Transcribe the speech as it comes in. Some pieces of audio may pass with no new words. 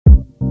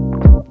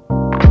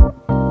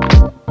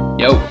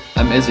Yo,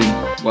 I'm Izzy.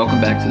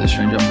 Welcome back to the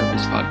Strange on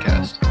Purpose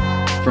podcast.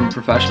 From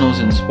professionals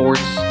in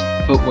sports,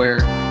 footwear,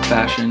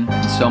 fashion,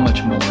 and so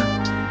much more,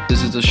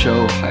 this is a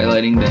show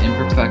highlighting the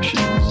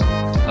imperfections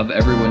of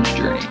everyone's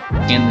journey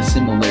and the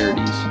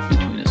similarities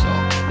between us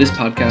all. This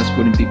podcast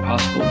wouldn't be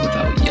possible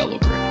without Yellow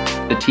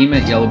Brick. The team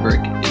at Yellow Brick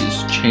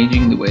is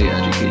changing the way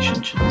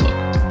education should look,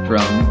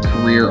 from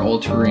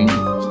career-altering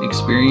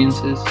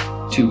experiences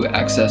to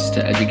access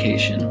to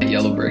education.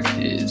 Yellow Brick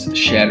is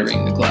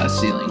shattering the glass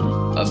ceiling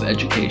of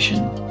education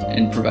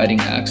and providing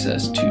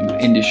access to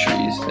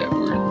industries that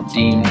were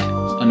deemed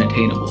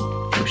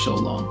unattainable for so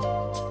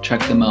long. Check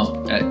them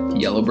out at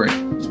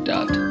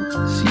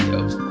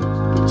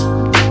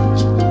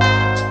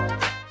yellowbrick.co.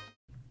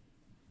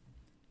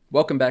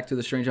 Welcome back to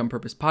the Strange on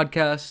Purpose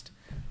podcast.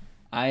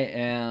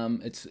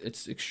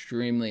 It's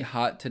extremely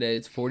hot today.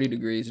 It's 40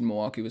 degrees in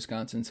Milwaukee,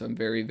 Wisconsin, so I'm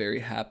very, very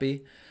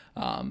happy.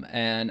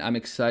 And I'm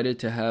excited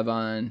to have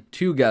on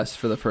two guests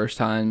for the first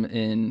time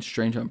in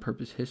Strange on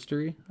Purpose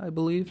history, I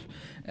believe.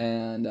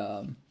 And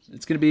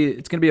it's gonna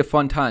be a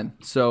fun time.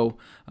 So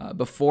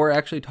before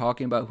actually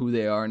talking about who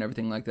they are and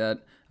everything like that,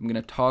 I'm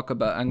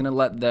gonna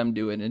let them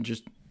do it and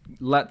just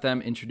let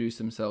them introduce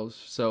themselves.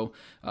 So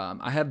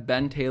I have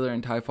Ben Taylor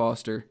and Ty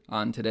Foster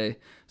on today.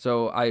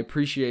 So I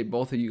appreciate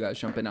both of you guys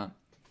jumping on.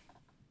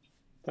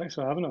 Thanks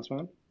for having us,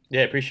 man.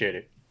 Yeah, appreciate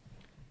it.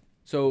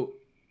 So,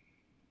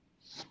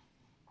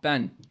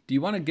 Ben, do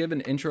you want to give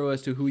an intro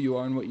as to who you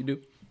are and what you do?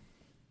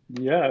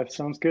 Yeah,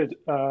 sounds good.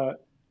 I'm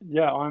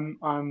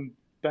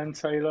Ben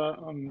Taylor.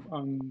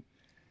 I'm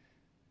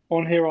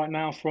on here right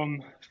now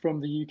from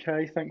the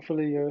UK.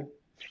 Thankfully,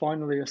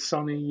 finally a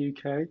sunny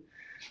UK.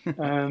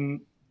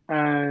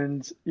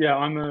 And yeah,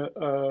 I'm a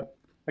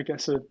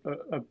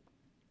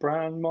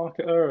brand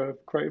marketer, a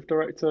creative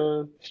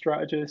director,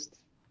 strategist,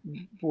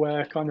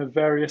 wear kind of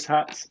various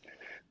hats.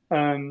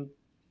 And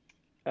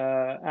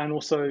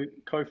also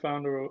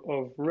co-founder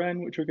of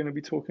Ren, which we're going to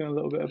be talking a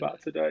little bit about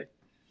today.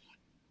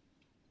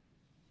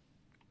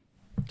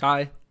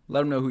 Ty,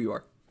 let them know who you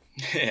are.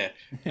 Yeah,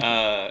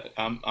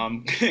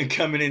 I'm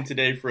coming in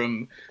today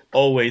from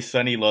always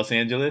sunny Los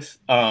Angeles.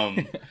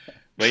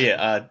 But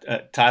yeah,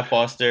 Ty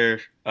Foster,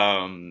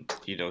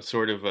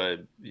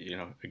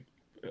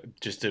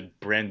 just a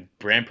brand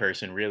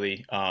person,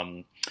 really.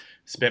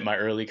 Spent my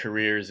early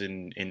careers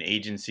in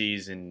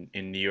agencies in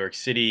New York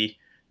City.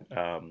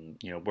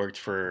 Worked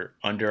for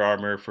Under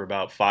Armour for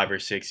about 5 or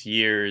 6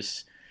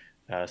 years.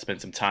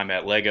 Spent some time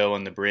at Lego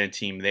on the brand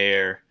team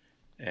there,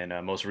 and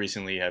most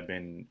recently have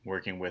been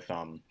working with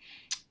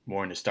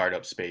more in the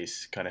startup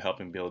space, kind of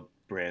helping build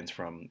brands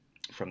from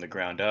the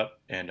ground up.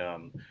 And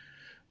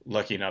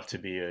lucky enough to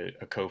be a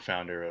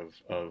co-founder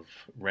of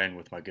Ren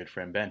with my good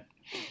friend Ben.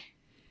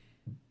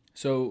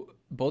 So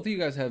both of you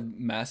guys have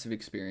massive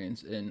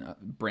experience in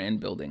brand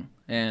building,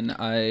 and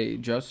I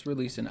just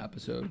released an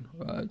episode.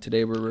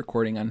 Today we're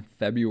recording on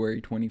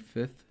February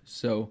 25th,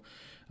 so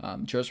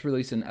just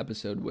released an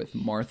episode with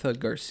Martha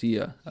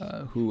Garcia,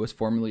 who was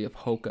formerly of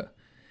Hoka,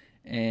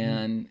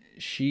 and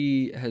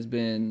she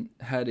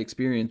had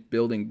experience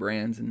building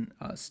brands, and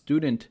a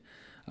student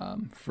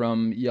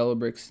from Yellow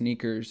Brick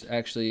Sneakers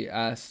actually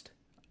asked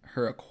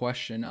her a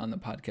question on the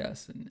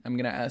podcast, and I'm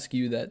going to ask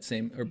you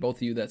both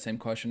of you that same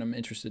question. I'm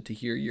interested to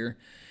hear your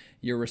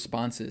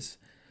responses.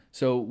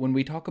 So when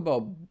we talk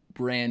about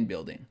brand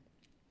building,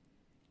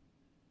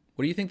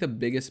 what do you think the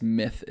biggest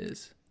myth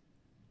is?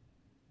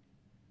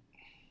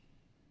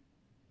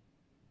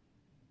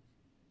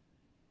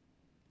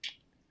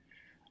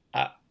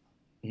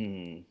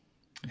 The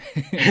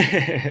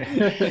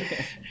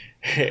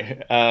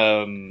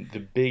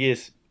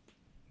biggest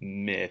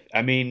myth.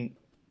 I mean,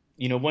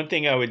 one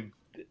thing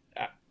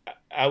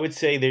I would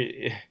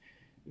say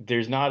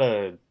there's not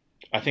I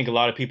think a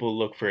lot of people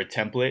look for a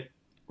template,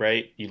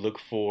 right? You look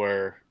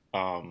for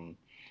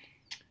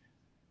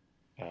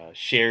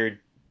shared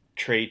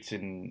traits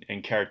and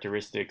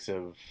characteristics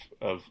of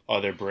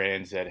other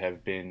brands that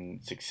have been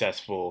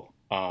successful,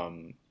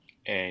 and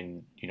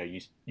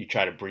you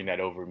try to bring that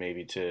over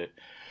maybe to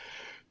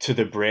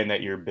the brand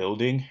that you're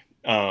building.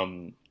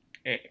 I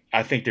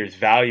think there's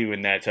value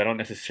in that, so I don't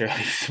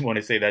necessarily want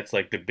to say that's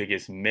like the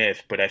biggest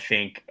myth, but I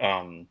think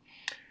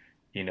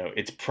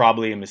it's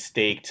probably a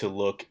mistake to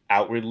look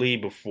outwardly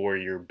before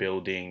you're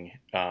building,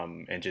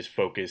 and just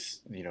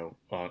focus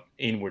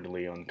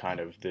inwardly on kind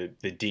of the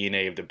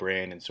DNA of the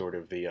brand and sort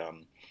of the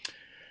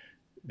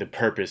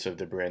purpose of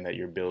the brand that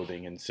you're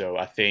building. And so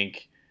I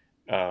think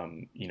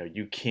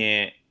you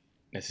can't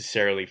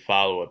necessarily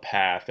follow a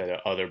path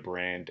that other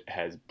brand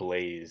has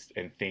blazed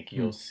and think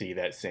you'll see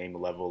that same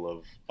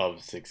level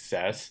of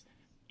success.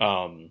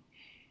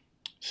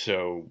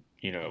 So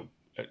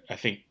I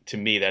think to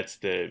me that's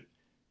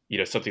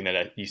something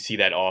that you see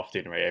that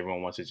often, right?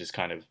 Everyone wants to just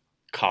kind of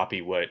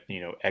copy what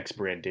X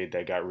brand did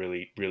that got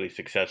really, really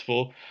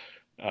successful.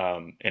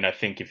 And I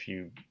think if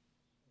you're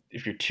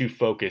too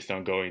focused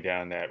on going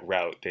down that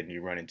route, then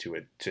you run into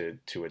a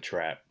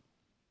trap.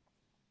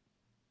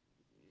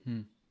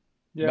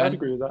 Yeah, Ben, I'd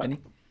agree with that. Benny?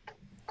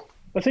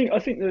 I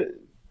think that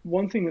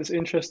one thing that's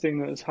interesting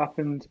that has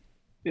happened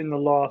in the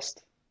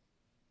last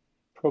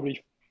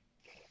probably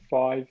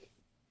 5,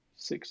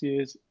 6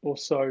 years or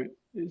so,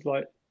 is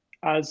like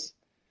as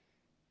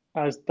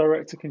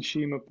direct to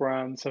consumer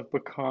brands have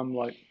become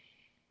like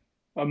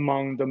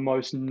among the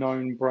most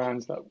known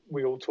brands that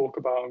we all talk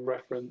about and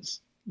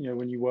reference,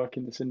 when you work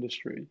in this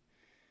industry.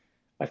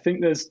 I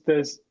think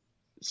there's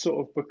sort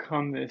of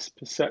become this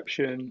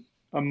perception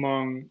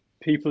among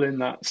people in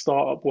that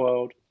startup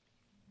world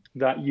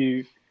that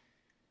you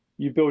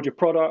build your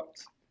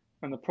product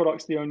and the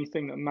product's the only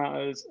thing that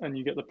matters, and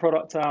you get the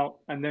product out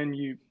and then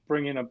you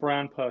bring in a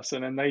brand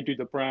person and they do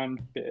the brand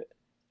bit.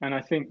 And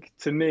I think,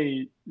 to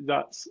me,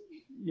 that's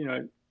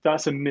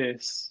a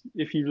miss.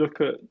 If you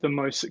look at the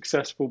most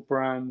successful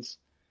brands,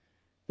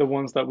 the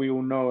ones that we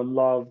all know and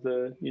love,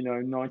 the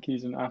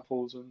Nikes and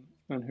Apples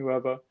and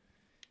whoever,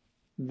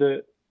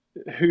 the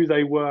who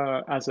they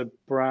were as a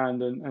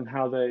brand and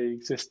how they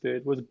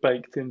existed was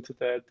baked into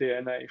their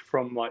DNA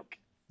from like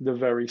the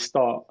very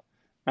start.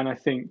 And I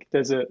think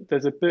there's a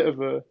bit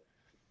of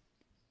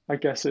I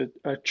guess a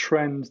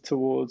trend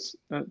towards,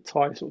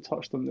 Ty sort of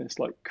touched on this,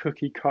 like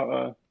cookie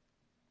cutter,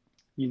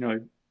 you know,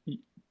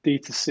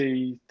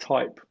 D2C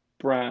type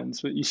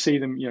brands, but you see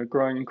them,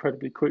 growing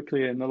incredibly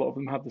quickly, and a lot of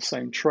them have the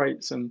same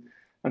traits, and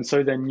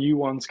so then new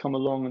ones come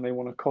along and they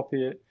want to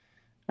copy it.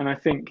 And I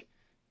think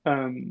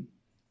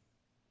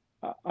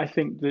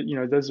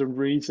that there's a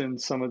reason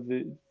some of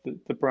the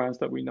brands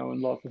that we know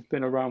and love have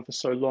been around for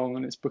so long,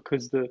 and it's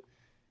because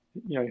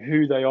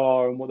who they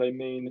are and what they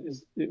mean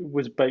it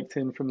was baked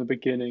in from the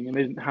beginning, and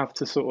they didn't have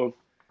to sort of,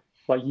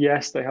 like,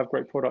 yes, they have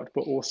great product,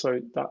 but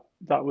also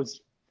that was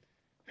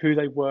who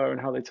they were,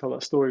 and how they tell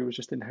that story was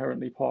just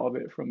inherently part of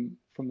it from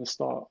the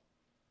start.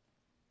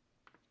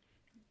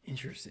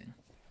 Interesting.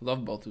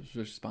 Love both of those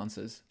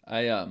responses.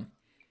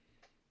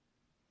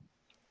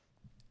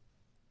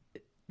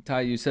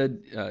 Ty, you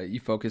said you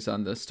focus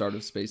on the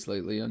startup space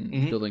lately, on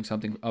building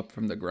something up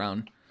from the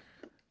ground.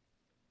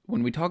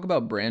 When we talk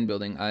about brand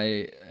building,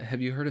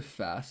 have you heard of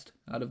FAST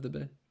out of the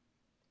Bay?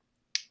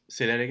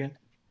 Say that again.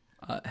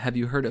 Have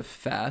you heard of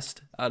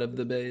FAST out of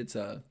the Bay? It's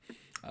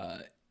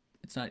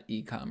not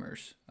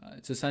e-commerce.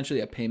 It's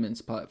essentially a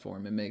payments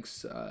platform. It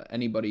makes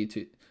anybody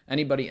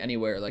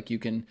anywhere. Like, you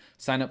can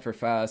sign up for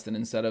FAST, and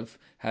instead of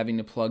having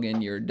to plug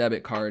in your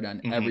debit card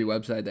on every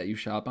website that you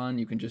shop on,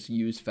 you can just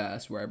use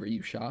FAST wherever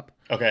you shop.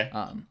 Okay.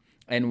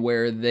 And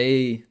where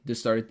they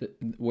started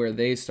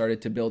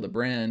to build a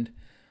brand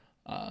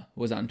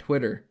was on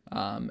Twitter.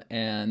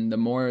 And the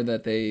more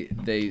that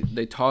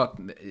they talk,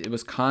 it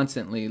was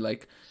constantly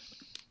like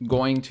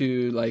going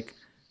to, like,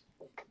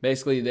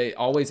 basically they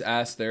always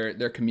ask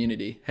their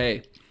community,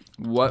 hey,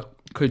 what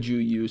could you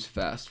use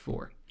FAST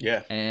for?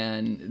 Yeah.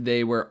 And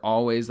they were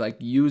always like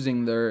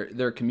using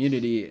their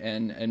community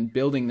and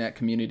building that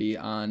community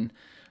on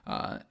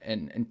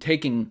and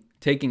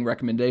taking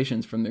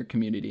recommendations from their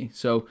community.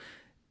 So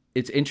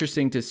it's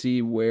interesting to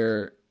see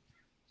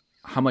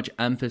how much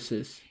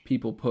emphasis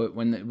people put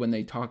when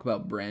they talk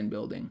about brand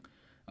building.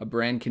 A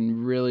brand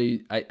can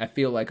really, I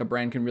feel like a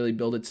brand can really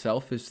build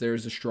itself if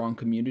there's a strong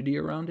community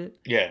around it.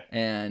 Yeah.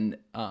 And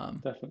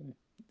Definitely.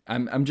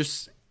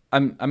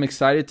 I'm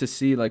excited to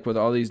see, like, with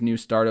all these new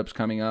startups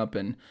coming up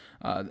and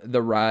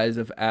the rise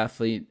of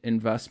athlete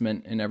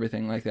investment and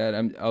everything like that,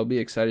 I'll be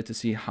excited to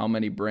see how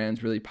many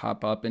brands really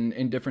pop up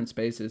in different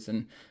spaces,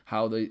 and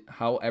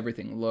how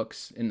everything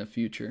looks in the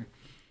future.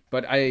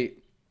 But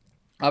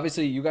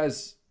obviously you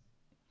guys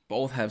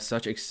both have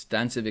such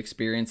extensive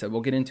experience that we'll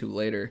get into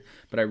later,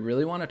 but I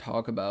really want to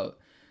talk about,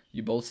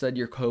 you both said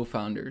you're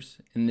co-founders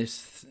in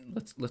this,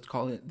 let's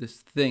call it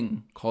this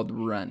thing called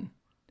Ren.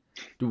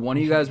 Do one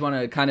of you guys want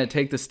to kind of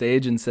take the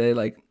stage and say,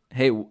 like,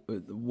 hey,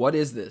 what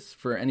is this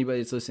for anybody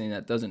that's listening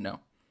that doesn't know?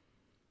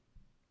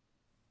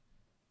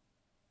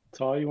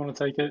 Ty, you want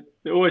to take it?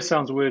 It always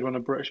sounds weird when a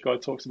British guy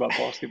talks about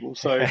basketball.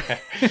 So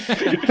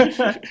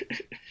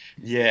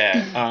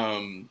yeah.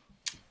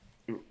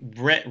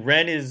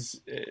 Ren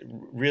is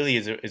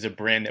a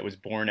brand that was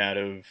born out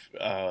of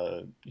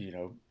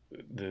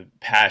the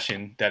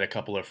passion that a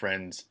couple of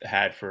friends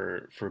had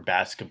for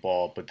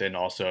basketball, but then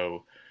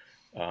also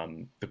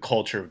the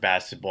culture of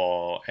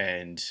basketball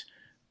and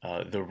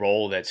the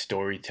role that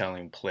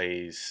storytelling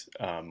plays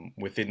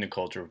within the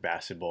culture of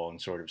basketball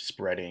and sort of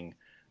spreading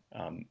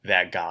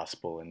that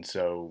gospel. And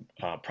so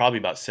probably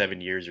about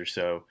 7 years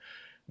ago,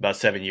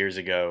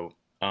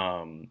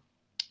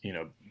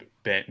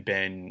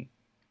 Ben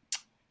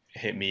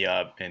hit me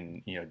up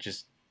and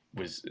just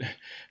was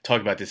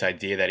talking about this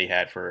idea that he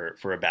had for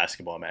a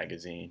basketball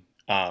magazine,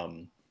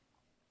 and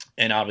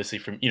obviously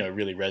from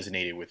really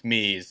resonated with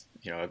me. Is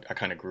I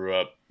kind of grew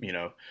up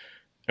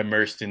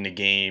immersed in the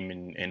game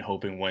and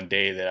hoping one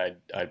day that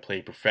I'd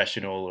play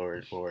professional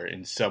or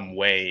in some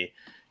way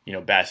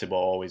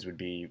basketball always would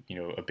be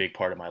a big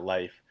part of my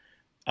life.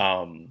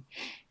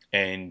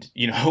 And,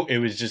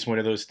 it was just one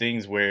of those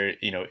things where,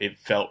 it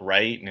felt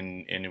right.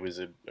 And it was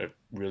a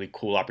really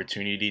cool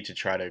opportunity to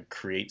try to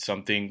create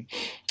something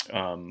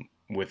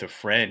with a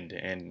friend.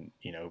 And,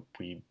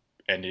 we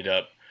ended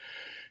up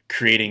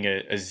creating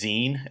a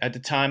zine at the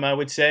time, I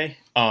would say.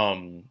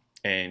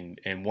 and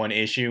one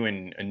issue,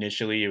 and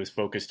initially it was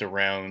focused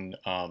around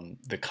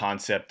the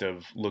concept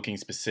of looking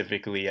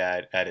specifically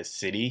at a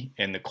city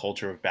and the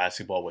culture of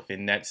basketball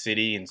within that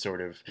city, and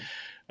sort of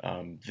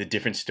the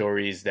different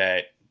stories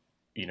that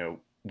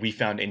we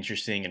found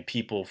interesting, and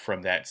people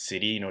from that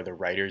city, the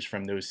writers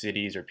from those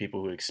cities or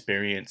people who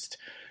experienced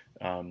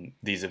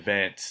these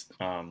events,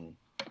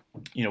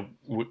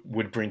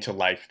 would bring to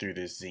life through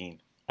this zine.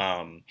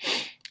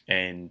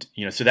 And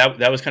so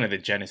that was kind of the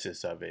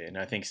genesis of it, and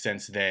I think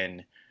since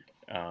then,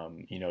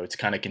 it's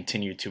kind of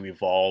continued to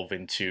evolve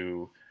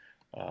into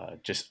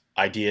just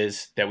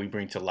ideas that we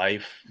bring to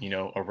life,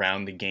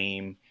 around the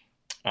game.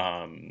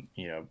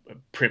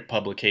 Print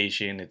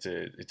publication. It's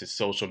a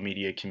social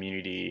media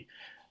community,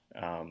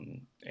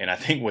 and I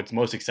think what's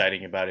most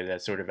exciting about it,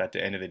 that sort of at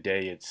the end of the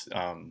day, it's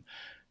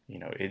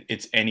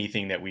it's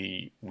anything that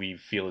we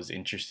feel is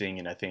interesting,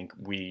 and I think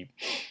we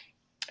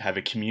have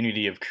a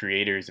community of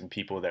creators and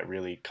people that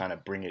really kind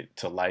of bring it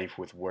to life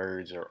with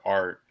words or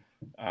art.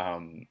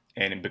 And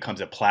it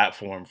becomes a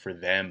platform for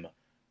them,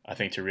 I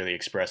think, to really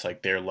express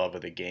like their love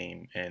of the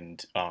game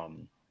and,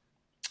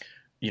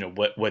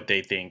 what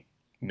they think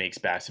makes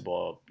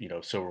basketball,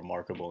 so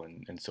remarkable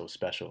and so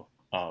special.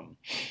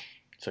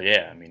 So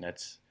yeah, I mean,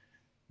 that's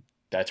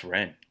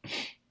Ren.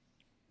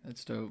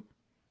 That's dope.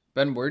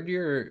 Ben, where'd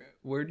your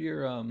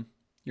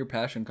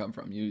passion come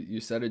from? You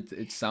said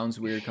it sounds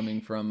weird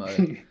coming from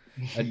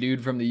a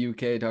dude from the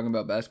UK talking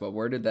about basketball.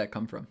 Where did that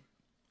come from?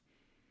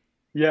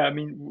 Yeah, I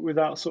mean,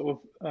 without sort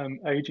of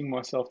aging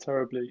myself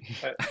terribly,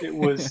 it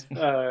was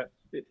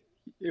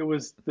it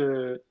was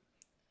the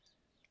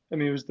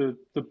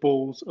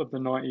Bulls of the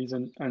 '90s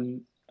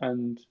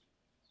and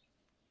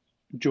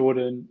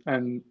Jordan,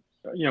 and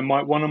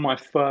one of my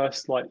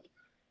first like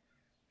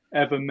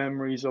ever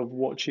memories of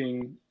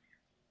watching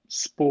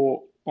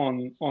sport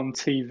on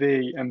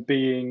TV and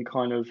being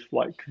kind of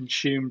like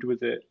consumed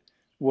with it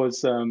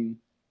was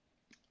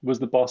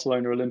the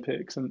Barcelona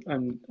Olympics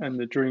and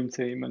the Dream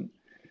Team, and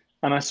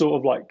I sort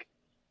of like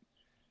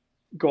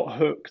got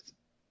hooked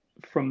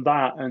from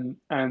that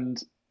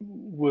and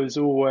was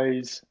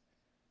always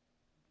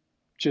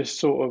just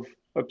sort of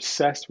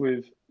obsessed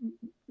with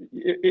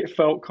it. It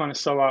felt kind of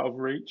so out of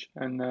reach,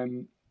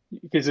 and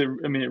because it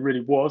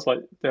really was like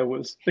there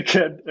was,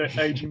 again,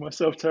 aging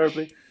myself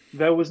terribly,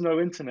 there was no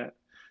internet.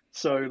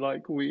 So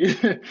like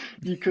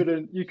you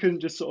couldn't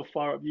just sort of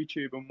fire up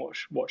YouTube and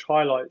watch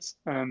highlights.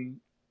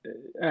 And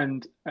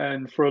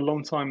for a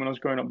long time when I was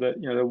growing up,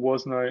 there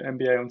was no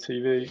NBA on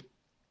TV,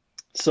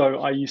 so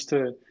I used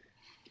to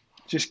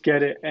just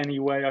get it any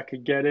way I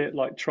could get it,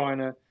 like trying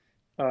to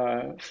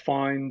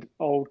find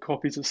old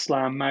copies of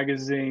Slam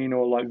magazine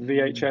or like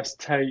VHS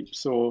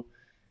tapes or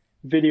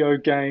video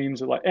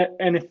games or like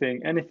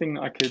anything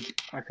that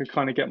I could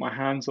kind of get my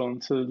hands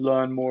on to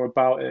learn more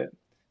about it,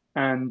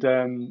 and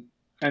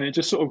it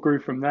just sort of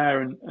grew from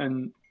there,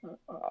 and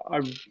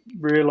I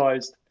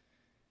realized,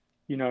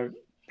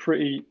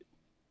 pretty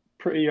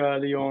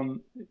early on,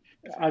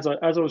 as I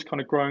was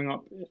kind of growing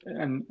up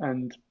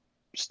and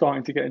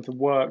starting to get into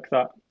work,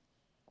 that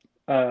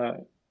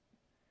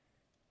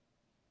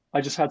I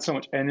just had so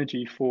much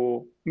energy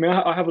for. I mean,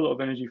 I have a lot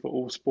of energy for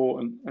all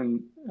sport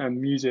and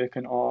music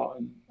and art,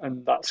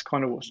 and that's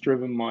kind of what's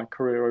driven my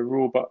career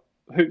overall. But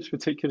hoops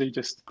particularly,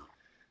 just,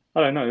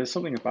 I don't know. There's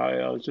something about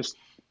it. It's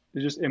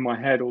just in my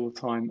head all the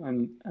time,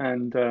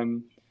 and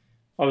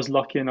I was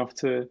lucky enough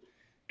to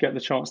get the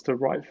chance to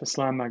write for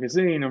Slam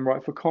magazine and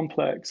write for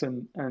Complex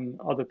and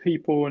other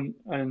people,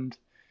 and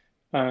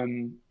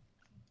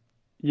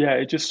yeah,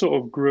 it just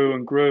sort of grew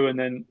and grew, and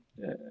then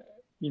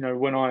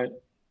when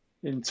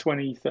in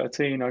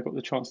 2013 I got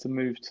the chance to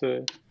move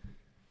to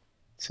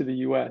the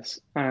US,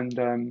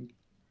 and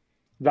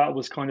that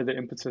was kind of the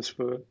impetus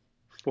for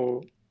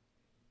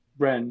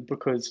Ren,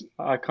 because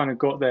I kind of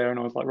got there and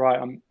I was like, right,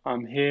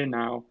 I'm here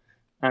now,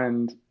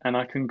 and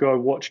I can go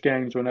watch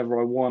games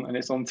whenever I want, and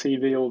it's on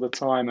TV all the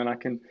time, and I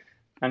can,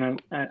 and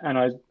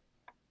I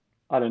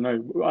don't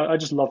know, I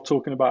just love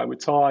talking about it with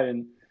Ty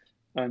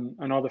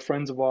and other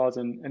friends of ours,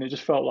 and it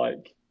just felt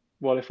like,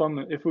 well, if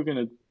we're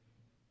gonna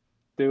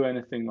do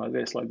anything like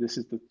this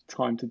is the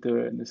time to do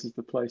it, and this is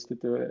the place to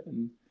do it,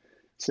 and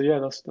so yeah,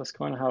 that's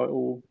kind of how it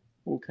all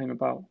came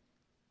about.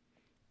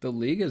 The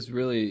league is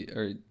really,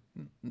 or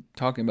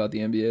talking about the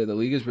NBA, the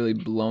league has really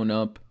blown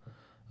up.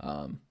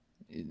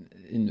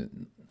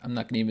 I'm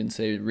not going to even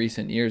say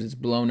recent years, it's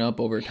blown up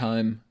over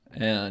time,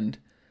 and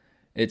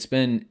it's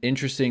been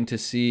interesting to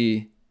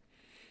see,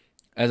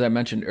 as I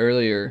mentioned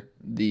earlier,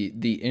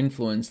 the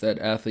influence that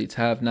athletes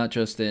have, not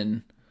just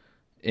in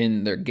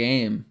their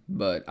game,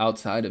 but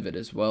outside of it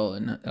as well,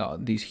 and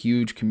these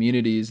huge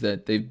communities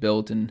that they've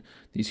built and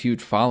these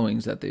huge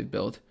followings that they've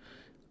built.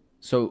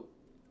 So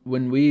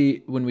when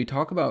we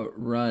talk about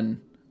Run,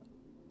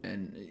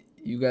 and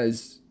you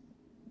guys,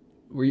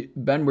 were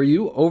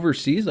you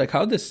overseas? Like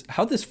how this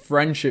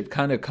friendship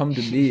kind of come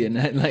to be, and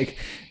like,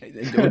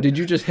 or did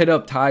you just hit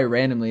up Ty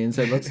randomly and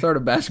said, let's start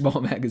a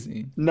basketball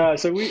magazine? No,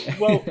 so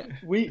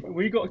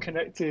we got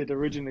connected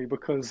originally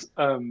because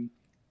I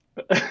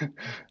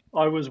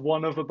was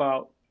one of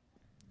about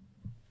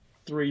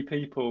three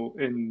people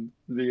in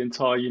the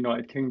entire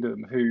United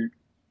Kingdom who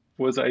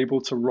was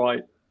able to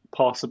write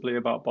passably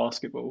about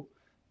basketball,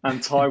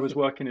 and Ty was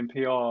working in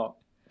PR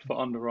for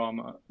Under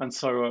Armour, and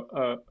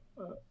so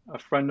a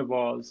friend of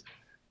ours,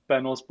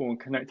 Ben Osborne,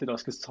 connected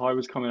us because Ty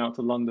was coming out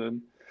to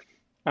London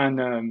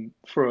and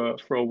for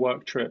a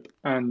work trip,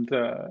 and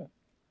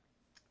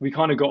we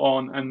kind of got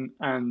on,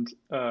 and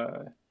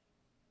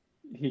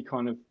he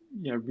kind of,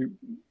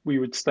 we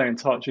would stay in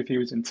touch if he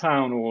was in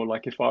town, or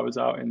like if I was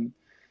out in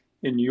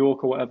New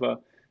York or whatever.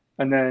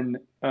 And then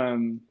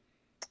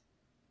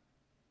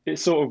it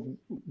sort of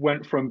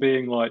went from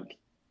being like,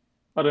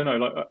 I don't know,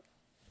 like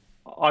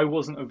I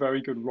wasn't a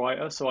very good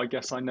writer, so I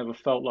guess I never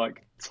felt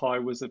like Ty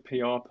was a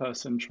PR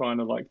person trying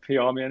to like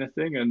PR me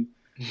anything. And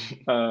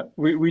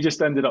we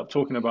just ended up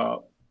talking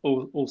about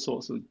all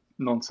sorts of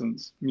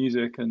nonsense,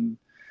 music and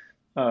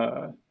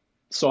uh,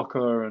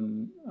 soccer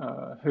and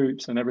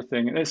hoops and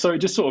everything. And so it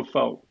just sort of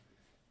felt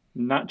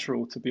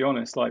natural, to be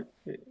honest. Like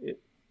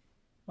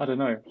I don't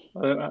know.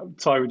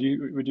 Ty, would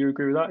you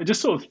agree with that? It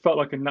just sort of felt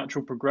like a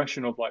natural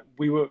progression of like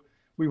we were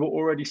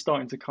already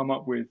starting to come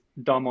up with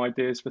dumb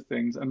ideas for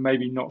things and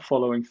maybe not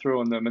following through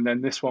on them, and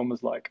then this one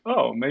was like,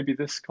 oh, maybe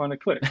this kind of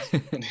clicks.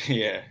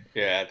 Yeah,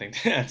 yeah, I think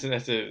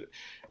that's a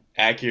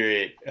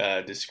accurate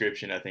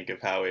description. I think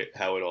of how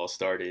it all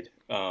started.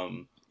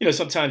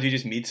 Sometimes you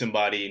just meet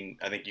somebody, and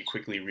I think you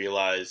quickly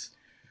realize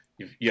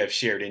you have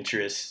shared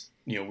interests.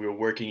 We were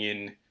working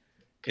in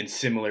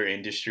similar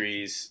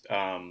industries.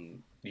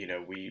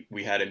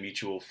 We had a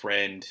mutual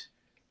friend,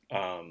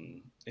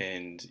 and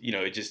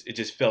it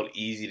just felt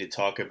easy to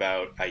talk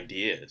about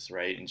ideas,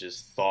 right, and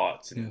just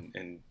thoughts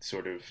and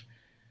sort of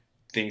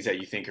things that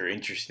you think are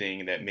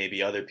interesting that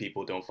maybe other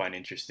people don't find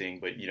interesting.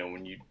 But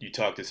when you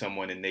talk to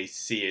someone and they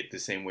see it the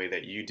same way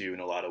that you do in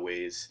a lot of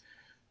ways,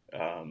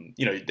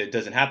 that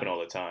doesn't happen all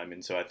the time.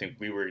 And so I think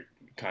we were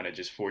kind of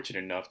just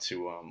fortunate enough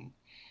to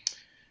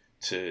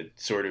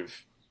sort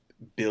of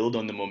build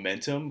on the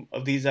momentum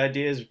of these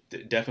ideas,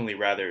 definitely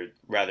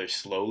rather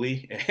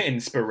slowly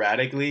and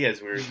sporadically,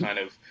 as we're kind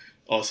of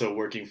also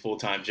working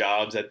full-time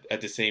jobs at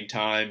the same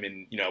time.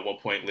 And at one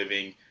point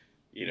living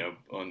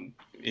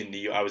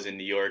I was in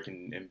New York,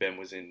 and Ben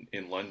was in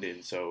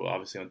London, so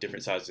obviously on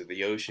different sides of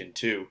the ocean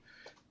too.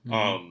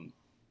 Mm-hmm.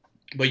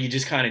 But you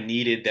just kind of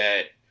needed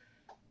that,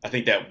 I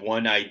think, that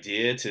one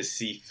idea to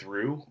see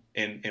through,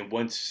 and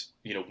once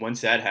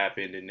that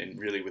happened, and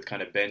really with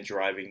kind of Ben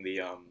driving the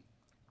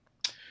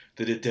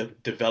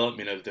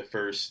development of the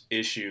first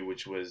issue,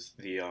 which was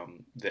the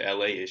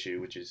LA issue,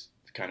 which is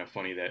kind of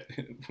funny that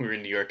we were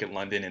in New York and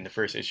London, and the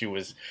first issue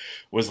was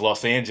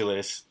Los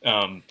Angeles.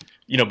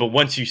 But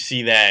once you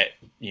see that,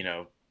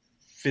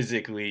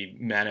 physically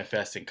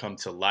manifest and come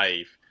to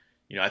life,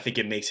 I think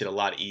it makes it a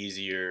lot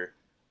easier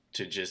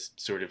to just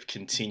sort of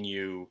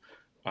continue,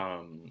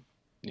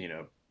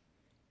 to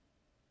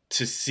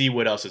see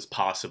what else is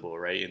possible,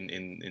 right?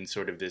 In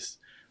sort of this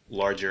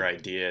larger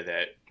idea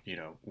that,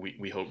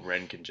 we hope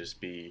Ren can just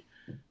be,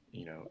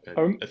 a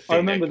thing. I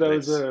remember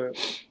there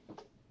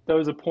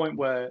was a point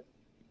where,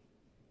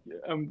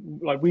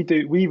 like we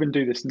even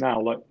do this now,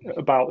 like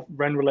about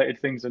Ren related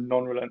things and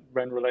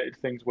non-Ren related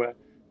things, where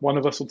one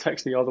of us will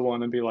text the other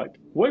one and be like,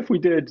 what if we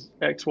did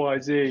X, Y,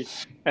 Z?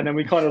 And then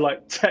we kind of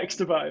like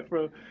text about it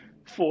for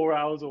 4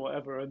 hours or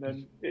whatever, and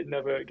then it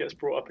never gets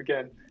brought up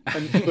again.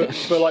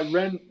 But like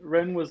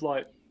Ren was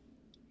like,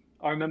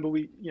 I remember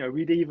we'd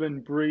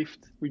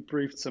briefed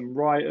some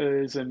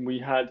writers, and we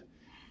had,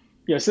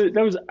 so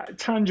there was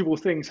tangible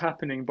things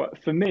happening. But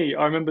for me,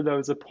 I remember there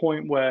was a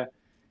point where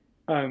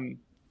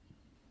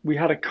we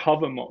had a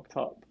cover mocked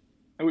up,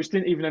 which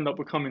didn't even end up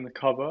becoming the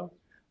cover.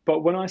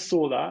 But when I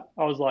saw that,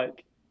 I was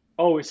like,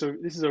 oh, so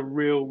this is a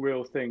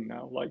real thing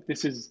now. Like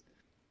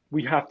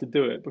we have to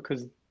do it,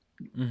 because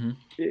mm-hmm.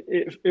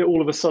 it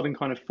all of a sudden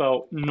kind of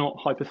felt not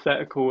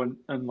hypothetical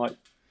and like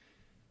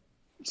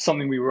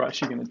something we were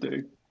actually going to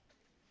do.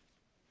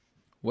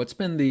 What's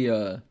been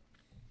the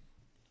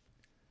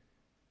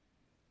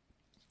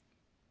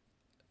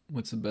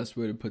what's the best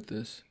way to put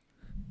this?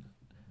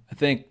 I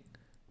think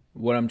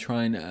what I'm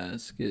trying to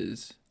ask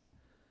is,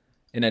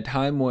 in a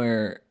time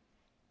where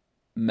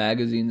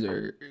magazines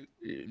are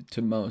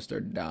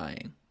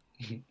dying,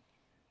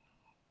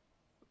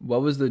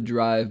 what was the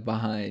drive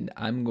behind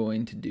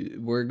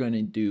we're going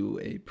to do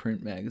a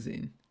print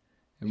magazine,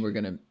 and we're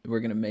going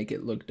to make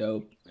it look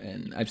dope?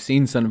 And I've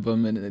seen some of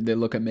them and they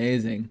look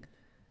amazing.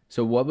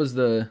 So what was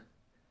the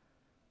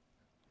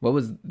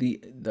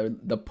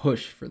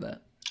push for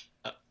that?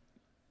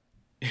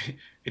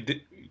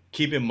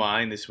 Keep in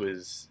mind, this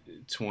was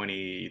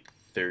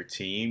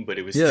 2013, but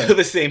it was still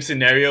the same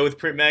scenario with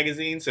print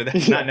magazines. So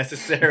that's not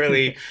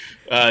necessarily,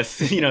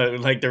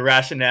 like the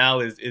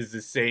rationale is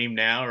the same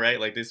now, right?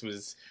 Like this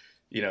was,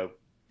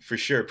 for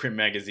sure, print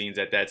magazines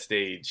at that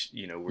stage,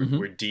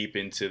 were deep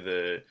into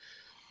the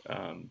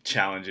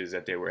challenges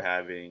that they were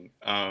having.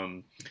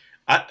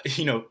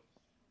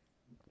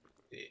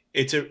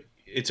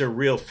 It's a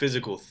real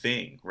physical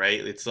thing,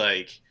 right? It's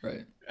like,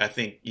 right. I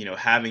think,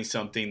 having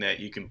something that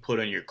you can put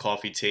on your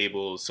coffee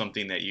table,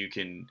 something that you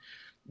can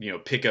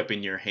pick up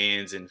in your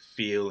hands and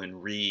feel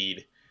and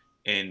read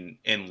and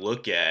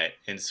look at,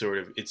 and sort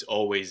of it's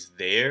always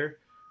there.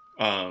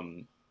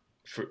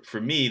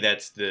 For me,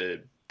 that's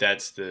the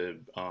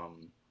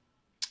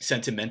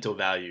sentimental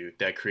value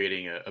that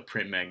creating a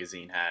print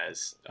magazine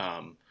has,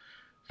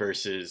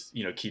 versus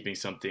keeping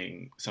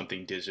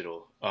something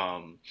digital.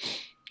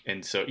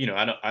 And so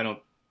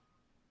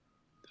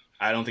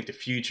I don't think the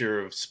future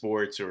of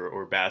sports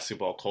or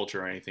basketball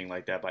culture or anything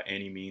like that by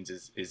any means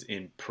is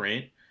in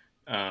print.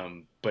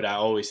 But I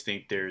always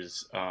think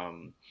there's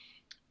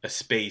a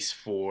space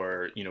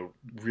for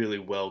really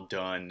well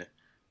done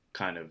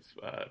kind of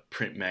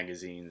print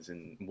magazines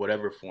in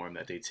whatever form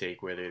that they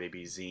take, whether they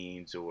be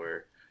zines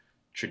or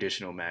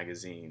traditional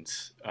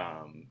magazines.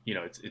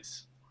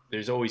 It's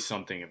there's always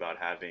something about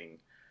having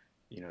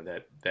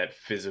that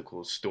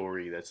physical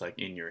story that's like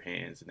in your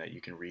hands and that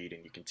you can read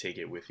and you can take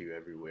it with you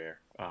everywhere.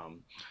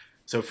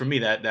 So for me,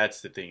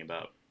 that's the thing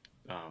about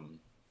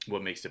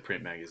what makes the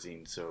print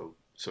magazine so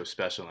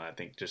special, and I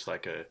think just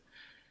like a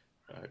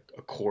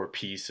core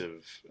piece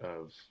of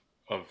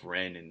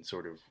Ren, and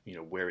sort of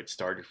where it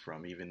started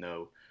from. Even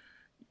though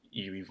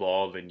you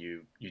evolve and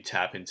you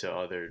tap into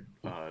other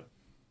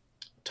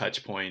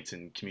touch points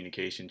and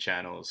communication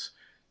channels,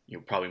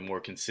 probably more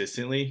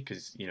consistently,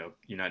 because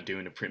you're not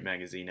doing a print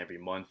magazine every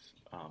month,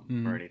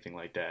 or anything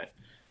like that.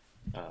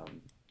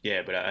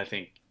 But I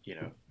think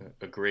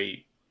a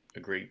great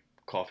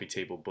coffee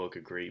table book,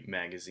 a great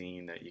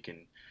magazine that you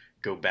can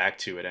go back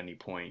to at any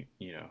point,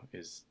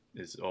 is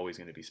always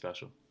going to be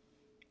special.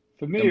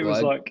 For me, it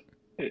was like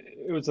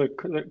it was like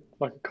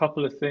a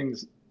couple of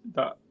things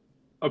that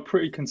are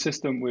pretty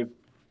consistent with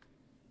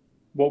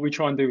what we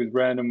try and do with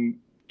Ren, and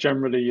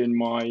generally in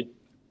my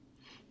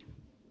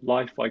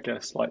life, I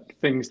guess, like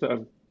things that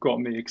have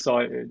got me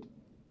excited.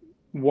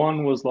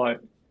 One was like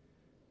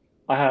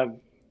I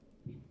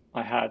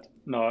had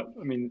no,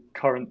 I mean,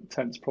 current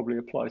tense probably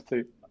applies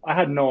to. I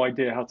had no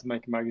idea how to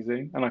make a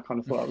magazine, and I kind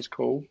of thought that was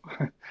cool.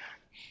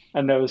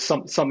 And there was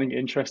something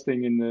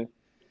interesting in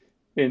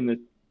the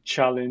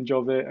challenge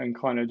of it, and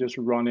kind of just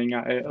running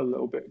at it a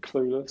little bit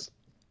clueless.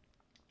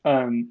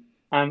 And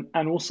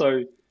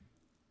also,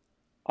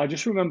 I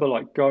just remember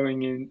like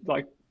going in,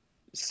 like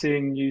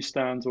seeing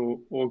newsstands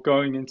or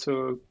going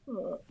into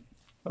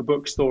a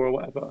bookstore or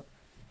whatever,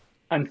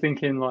 and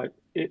thinking like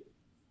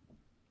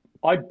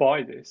I'd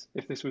buy this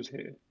if this was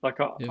here. Like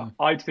Yeah.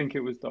 I'd think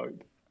it was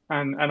dope.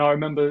 And I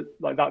remember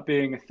like that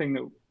being a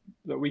thing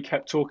that we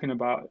kept talking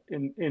about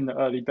in the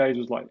early days,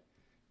 was like,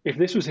 if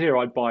this was here,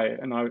 I'd buy it,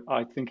 and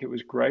I think it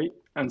was great.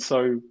 And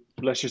so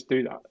let's just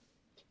do that.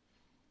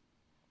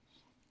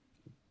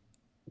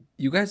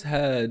 You guys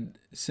had,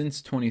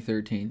 since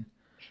 2013,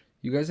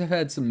 you guys have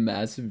had some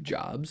massive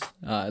jobs.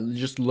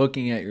 Just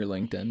looking at your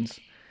LinkedIn's,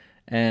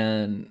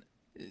 and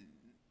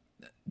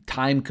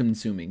time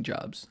consuming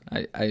jobs,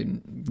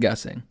 I'm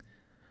guessing.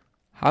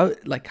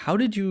 How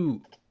did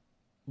you,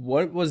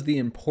 what was the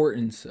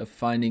importance of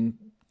finding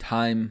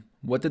time?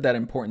 What did that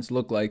importance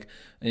look like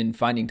in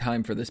finding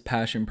time for this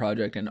passion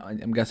project? And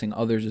I'm guessing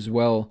others as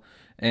well.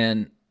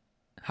 And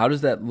how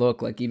does that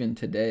look like even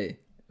today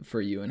for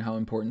you, and how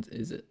important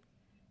is it?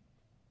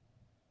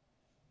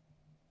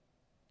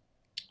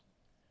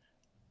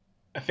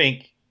 I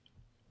think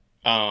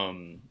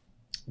the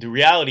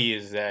reality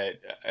is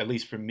that, at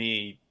least for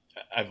me,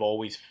 I've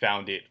always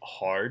found it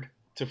hard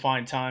to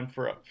find time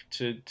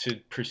to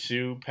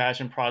pursue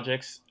passion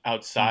projects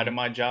outside of Hmm.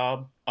 my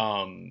job.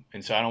 And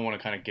so I don't want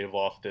to kind of give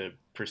off the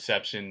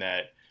perception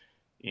that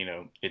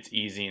it's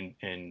easy,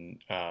 and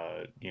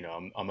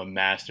I'm a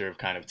master of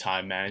kind of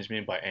time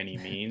management by any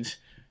means.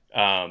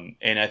 And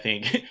I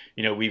think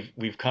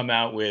we've come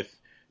out with,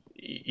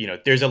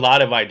 there's a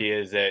lot of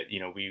ideas that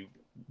we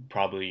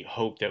probably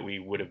hope that we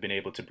would have been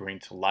able to bring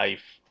to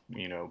life,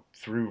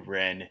 through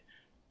Ren,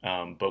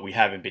 but we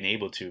haven't been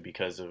able to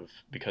because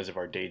of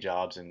our day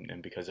jobs,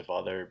 and because of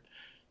other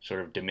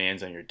sort of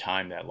demands on your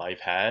time that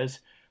life has.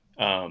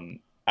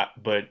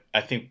 But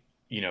I think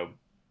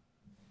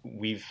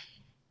we've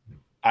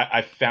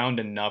I found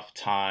enough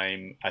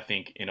time, I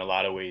think, in a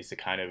lot of ways to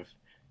kind of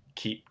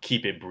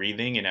keep it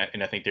breathing,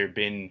 and I think there have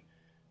been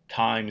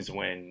times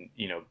when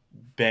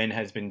Ben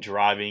has been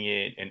driving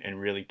it and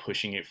really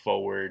pushing it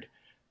forward.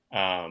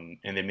 And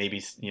then maybe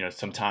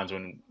sometimes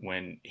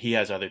when he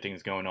has other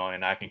things going on,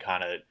 and I can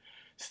kind of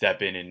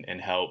step in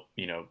and help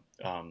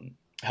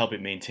help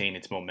it maintain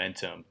its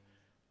momentum.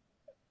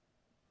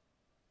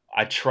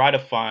 I try to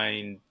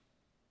find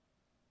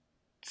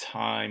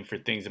time for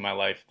things in my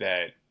life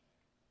that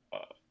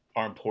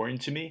are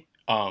important to me,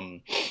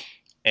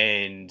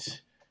 and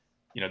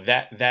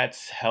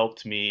that's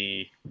helped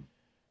me,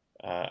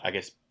 I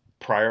guess,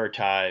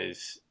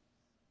 prioritize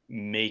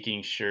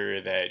making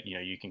sure that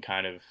you can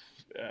kind of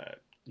uh,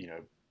 you know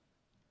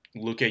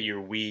look at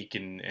your week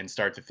and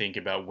start to think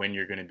about when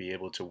you're going to be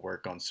able to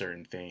work on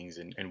certain things,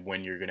 and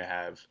when you're going to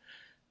have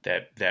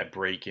that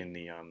break in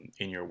the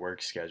in your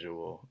work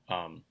schedule.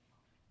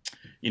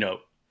 You know,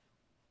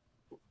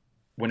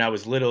 when I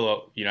was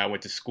little, I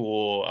went to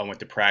school, I went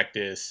to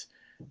practice,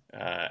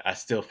 I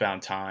still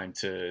found time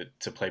to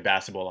play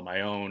basketball on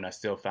my own. I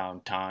still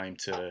found time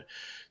to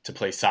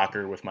play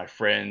soccer with my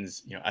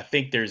friends. I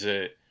think there's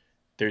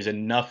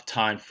enough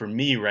time for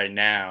me right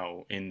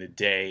now in the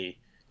day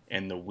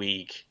and the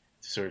week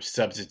to sort of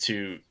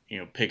substitute,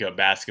 pick up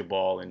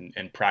basketball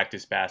and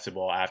practice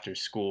basketball after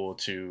school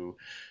to,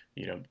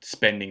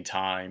 spending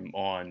time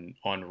on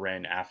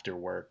Ren after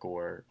work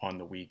or on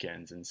the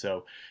weekends. And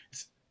so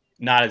it's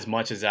not as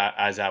much as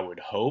I would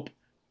hope,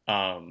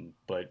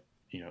 but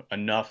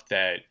enough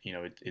that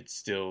it's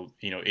still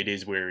it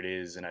is where it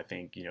is, and I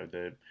think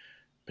the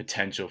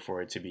potential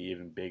for it to be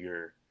even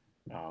bigger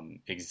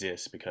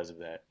exists because of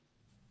that.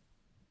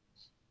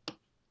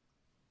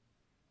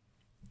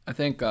 I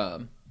think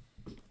I'd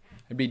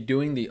be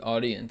doing the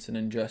audience an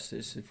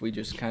injustice if we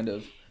just kind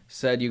of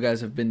said you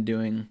guys have been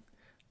doing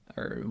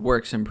or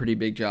work some pretty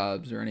big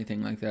jobs or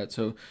anything like that.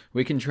 So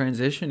we can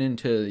transition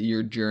into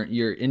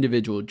your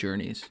individual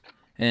journeys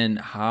and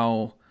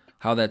how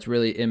that's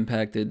really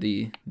impacted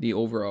the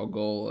overall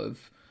goal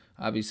of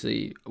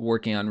obviously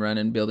working on Ren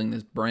and building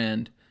this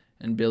brand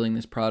and building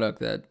this product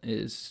that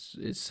is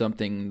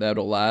something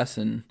that'll last.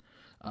 And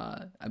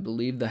I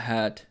believe the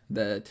hat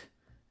that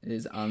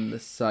is on the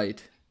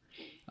site,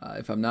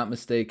 if I'm not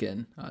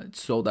mistaken,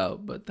 it's sold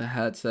out, but the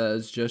hat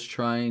says just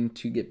trying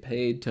to get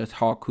paid to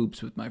talk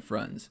hoops with my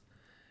friends.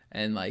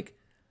 And like,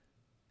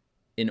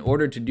 in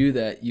order to do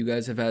that, you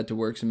guys have had to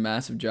work some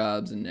massive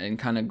jobs and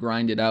kind of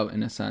grind it out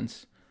in a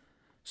sense.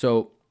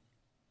 So,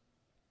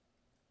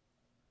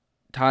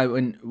 Ty,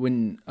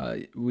 when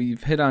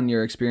we've hit on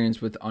your experience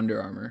with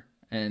Under Armour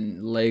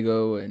and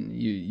Lego, and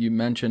you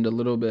mentioned a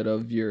little bit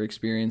of your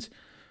experience,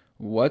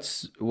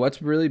 what's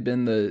really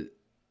been the,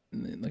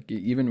 like,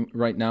 even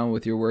right now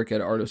with your work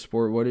at Art of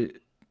Sport,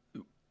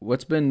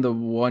 what's been the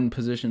one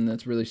position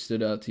that's really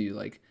stood out to you?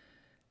 Like,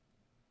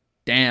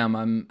 damn,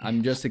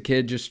 I'm just a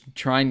kid just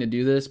trying to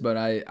do this, but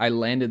I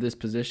landed this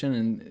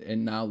position,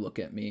 and now look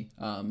at me.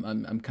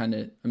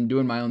 I'm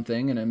doing my own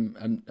thing,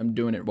 and I'm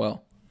doing it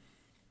well.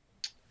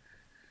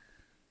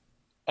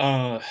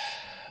 Uh,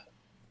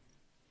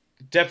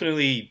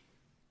 Definitely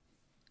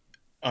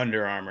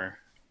Under Armour.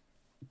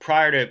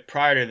 Prior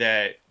to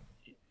that,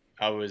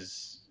 I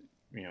was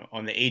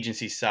on the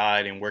agency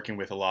side and working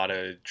with a lot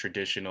of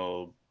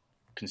traditional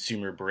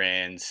consumer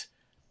brands.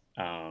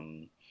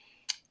 Um,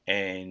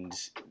 and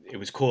it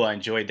was cool. I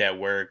enjoyed that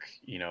work.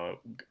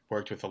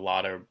 Worked with a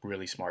lot of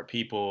really smart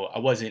people. I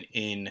wasn't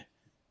in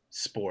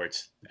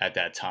sports at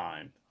that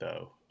time,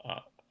 though.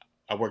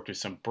 I worked with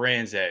some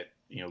brands that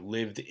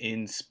lived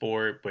in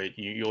sport, but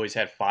you always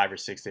had 5 or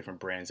 6 different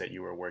brands that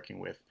you were working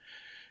with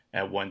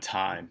at one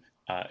time.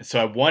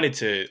 So I wanted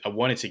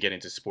to get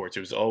into sports.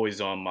 It was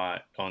always on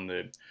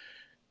the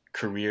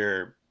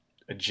career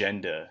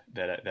agenda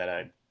that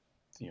I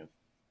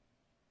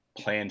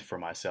planned for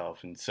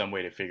myself in some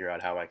way to figure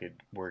out how I could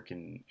work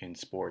in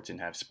sports and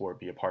have sport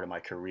be a part of my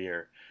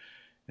career.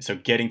 And so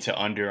getting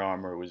to Under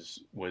Armour was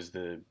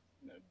the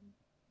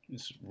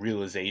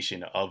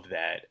realization of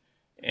that.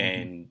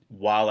 And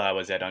while I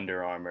was at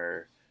Under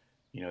Armour,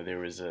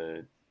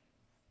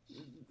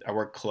 I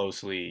worked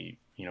closely,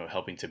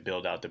 helping to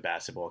build out the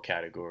basketball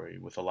category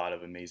with a lot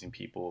of amazing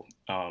people,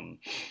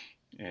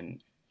 and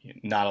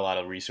not a lot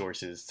of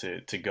resources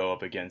to go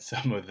up against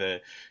some of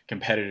the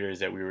competitors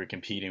that we were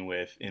competing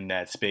with in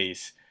that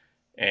space.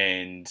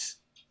 And,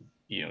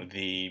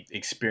 the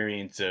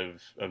experience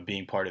of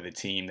being part of the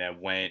team that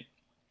went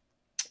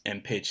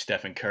and pitched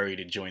Stephen Curry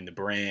to join the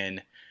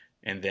brand,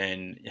 and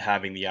then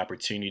having the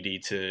opportunity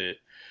to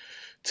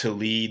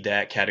lead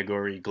that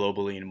category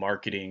globally in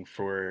marketing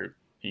for,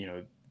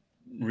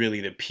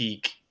 really the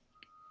peak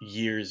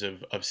years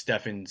of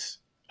Stephen's,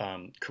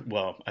 the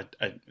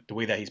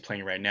way that he's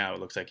playing right now, it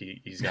looks like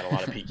he's got a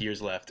lot of peak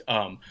years left.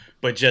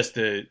 But just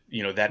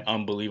that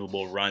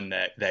unbelievable run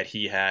that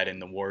he had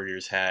and the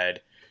Warriors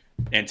had,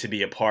 and to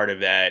be a part of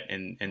that,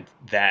 and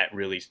that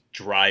really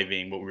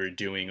driving what we were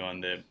doing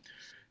on the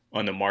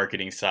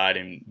marketing side,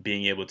 and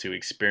being able to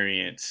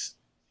experience,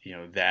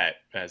 that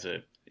as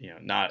a,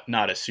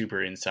 not a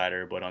super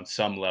insider, but on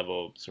some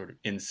level sort of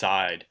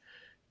inside,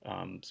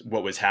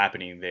 what was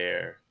happening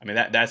there. I mean,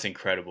 that's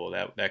incredible.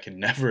 That can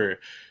never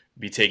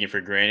be taken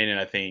for granted. And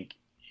I think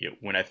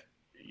when I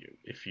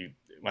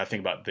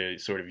think about the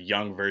sort of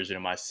young version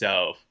of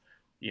myself,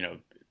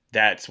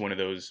 that's one of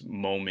those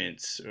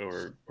moments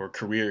or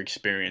career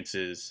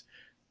experiences,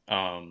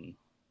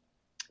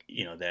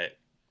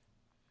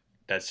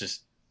 that's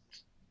just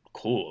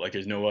cool. Like,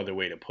 there's no other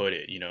way to put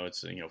it.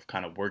 It's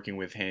kind of working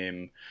with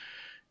him,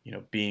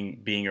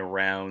 being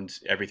around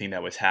everything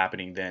that was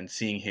happening then,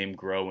 seeing him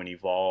grow and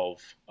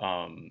evolve,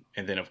 and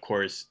then of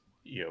course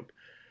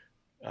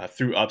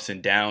through ups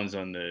and downs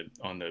on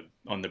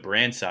the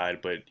brand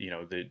side, but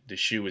the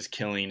shoe was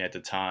killing at the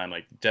time.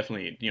 Like,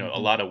 definitely a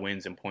lot of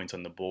wins and points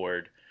on the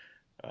board.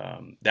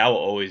 That will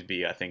always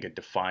be, I think, a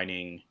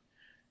defining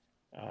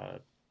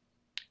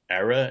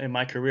era in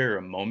my career,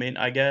 a moment,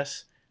 I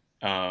guess.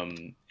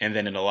 And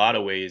then in a lot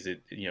of ways,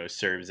 it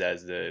serves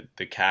as the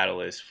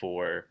catalyst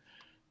for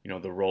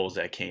the roles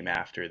that came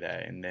after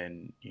that. And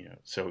then,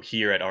 so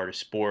here at Art of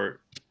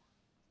Sport,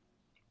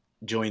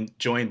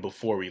 joined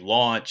before we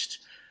launched,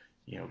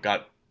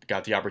 got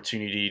the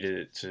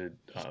opportunity to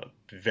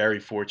very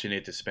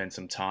fortunate to spend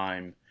some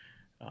time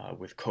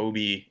with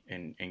Kobe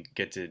and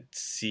get to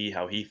see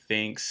how he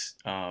thinks,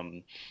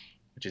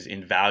 which is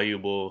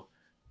invaluable.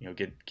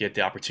 Get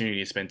the opportunity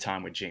to spend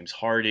time with James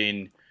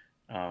Harden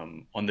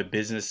on the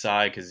business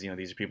side, because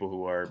these are people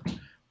who are,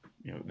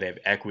 they have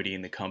equity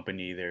in the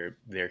company.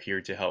 They're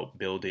here to help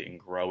build it and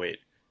grow it,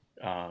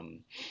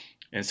 and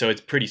so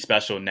it's pretty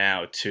special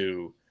now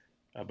too.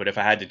 But if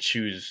I had to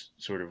choose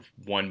sort of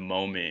one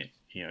moment,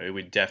 it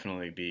would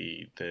definitely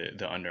be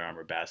the Under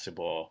Armour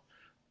basketball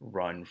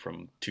run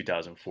from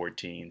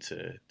 2014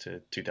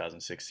 to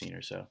 2016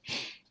 or so.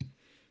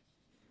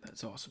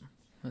 That's awesome.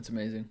 That's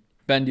amazing.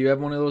 Ben, do you have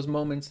one of those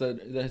moments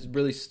that has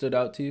really stood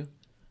out to you?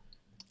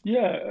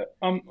 Yeah,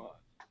 I'm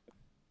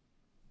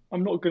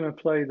not gonna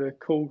play the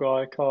cool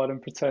guy card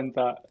and pretend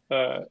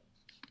that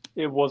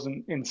it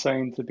wasn't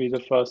insane to be the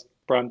first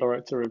brand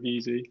director of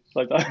Yeezy.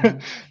 Like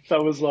that,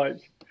 that was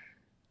like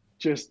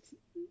just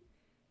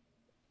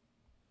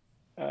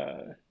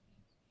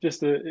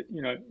just a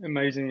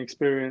amazing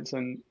experience,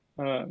 and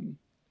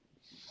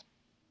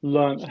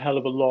learned a hell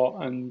of a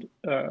lot, and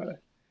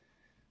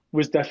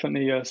was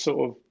definitely a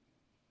sort of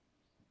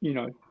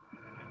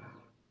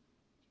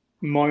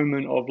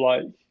moment of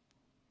like,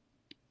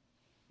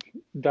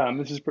 damn,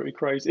 this is pretty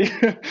crazy.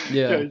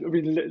 Yeah. I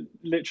mean,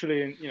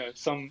 literally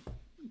in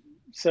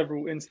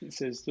several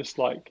instances, just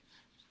like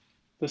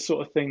the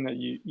sort of thing that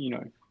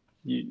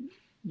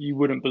you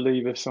wouldn't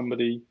believe if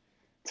somebody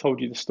told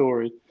you the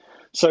story.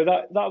 So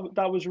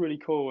that was really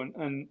cool,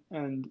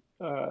 and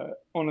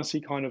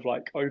honestly kind of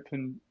like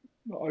opened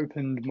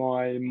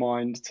my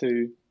mind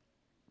to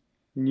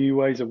new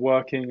ways of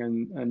working,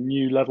 and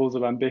new levels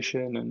of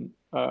ambition,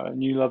 and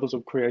new levels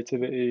of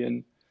creativity.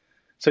 And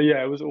so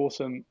yeah, it was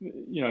awesome,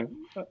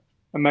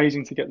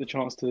 amazing to get the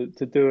chance to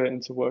do it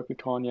and to work with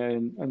Kanye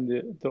and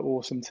the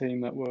awesome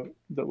team that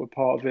were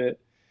part of it.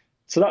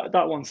 So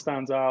that one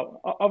stands out.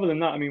 Other than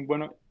that, I mean,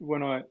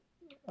 when I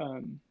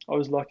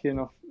was lucky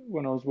enough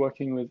when I was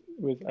working with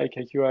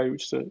AKQA,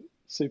 which is a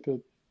super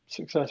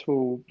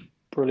successful,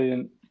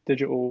 brilliant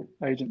digital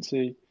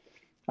agency,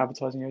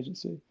 advertising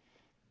agency,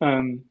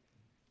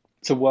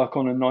 to work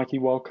on a Nike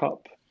World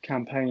Cup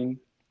campaign.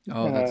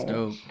 Oh, that's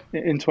dope.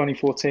 In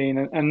 2014,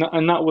 and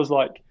that was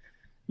like,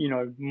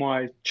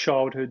 my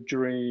childhood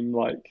dream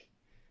like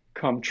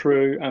come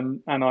true,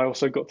 and I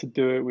also got to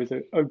do it with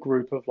a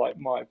group of like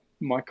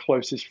my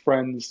closest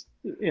friends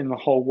in the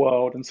whole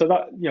world, and so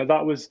that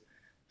that was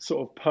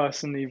sort of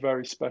personally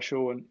very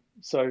special. And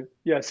so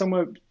yeah,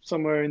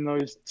 somewhere in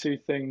those two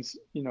things,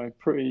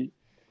 pretty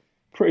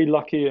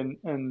lucky,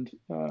 and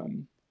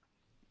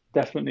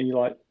definitely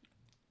like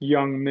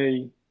young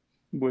me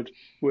would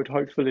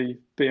hopefully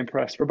be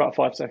impressed for about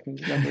 5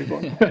 seconds and then move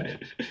on.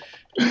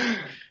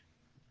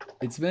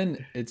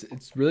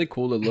 It's really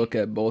cool to look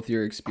at both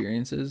your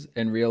experiences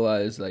and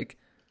realize, like,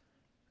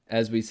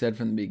 as we said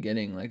from the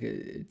beginning, like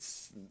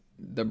it's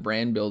the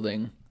brand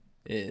building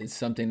is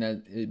something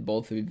that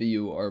both of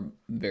you are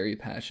very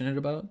passionate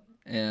about.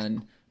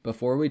 And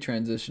before we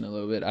transition a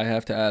little bit, I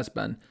have to ask,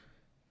 Ben,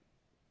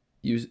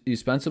 you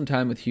spent some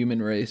time with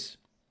Human Race,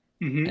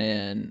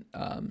 and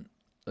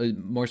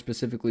more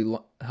specifically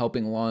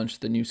helping launch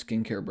the new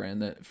skincare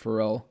brand that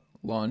Pharrell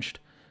launched.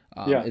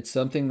 It's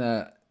something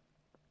that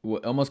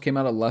almost came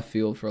out of left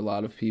field for a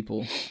lot of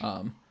people.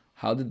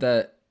 How did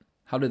that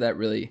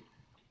really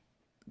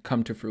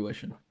come to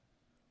fruition?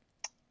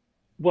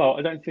 Well,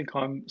 I don't think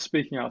I'm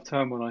speaking out of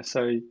turn when I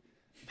say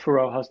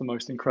Pharrell has the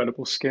most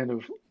incredible skin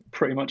of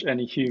pretty much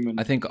any human.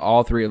 I think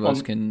all three of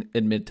us can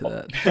admit to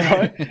that.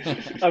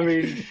 Right? I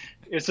mean,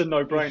 it's a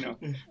no-brainer.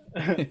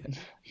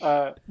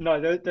 No,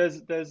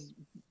 there's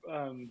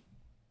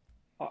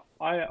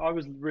I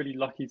was really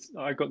lucky.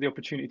 I got the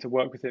opportunity to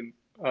work with him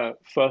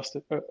first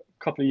a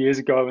couple of years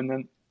ago, and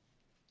then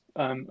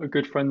a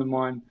good friend of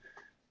mine,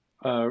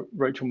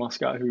 Rachel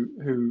Muscat,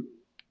 who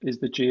is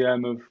the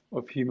GM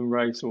of Human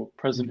Race, or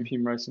president of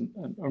Human Race,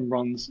 and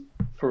runs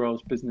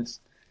Pharrell's business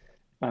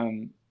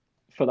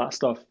for that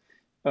stuff.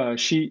 Her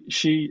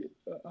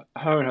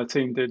and her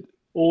team did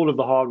all of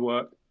the hard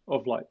work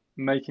of like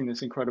making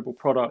this incredible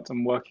product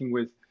and working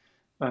with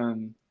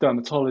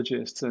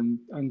dermatologists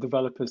and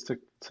developers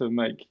to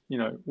make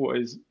what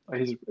is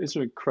an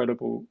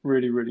incredible,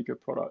 really, really good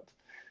product.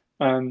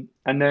 And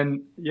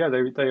then yeah,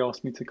 they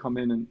asked me to come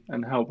in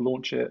and help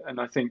launch it. And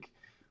I think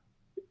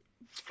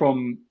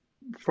from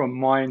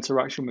my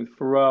interaction with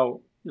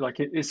Pharrell, like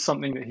it is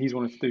something that he's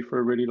wanted to do for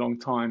a really long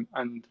time,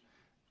 and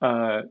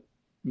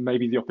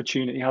maybe the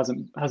opportunity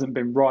hasn't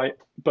been right,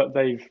 but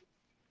they've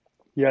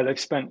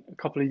spent a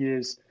couple of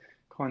years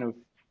kind of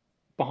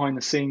behind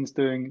the scenes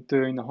doing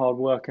the hard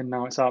work, and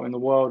now it's out in the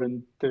world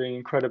and doing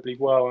incredibly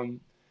well and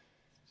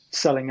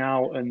selling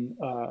out and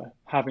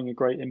having a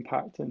great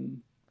impact,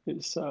 and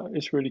it's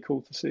really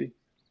cool to see.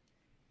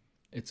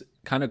 It's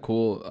kind of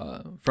cool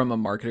from a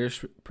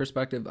marketer's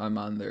perspective. I'm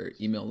on their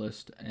email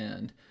list,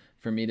 and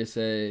for me to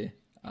say,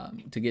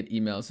 to get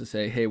emails to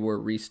say, hey, we're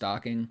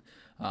restocking,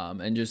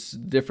 and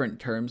just different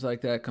terms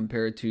like that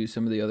compared to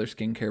some of the other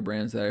skincare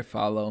brands that I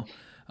follow.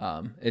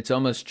 It's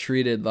almost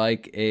treated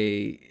like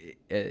a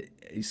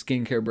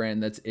skincare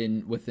brand that's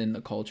within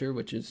the culture,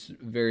 which is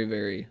very,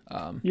 very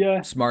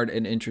Yeah, smart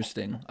and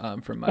interesting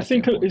from my I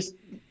think standpoint. it's,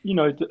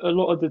 a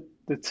lot of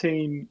the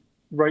team,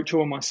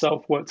 Rachel and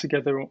myself worked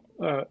together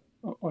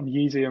on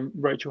Yeezy, and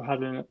Rachel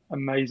had an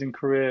amazing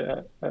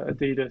career at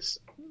Adidas,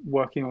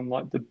 working on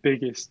like the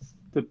biggest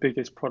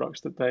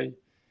products that they've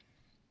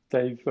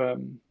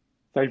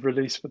they've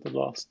released for the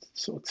last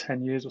sort of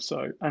 10 years or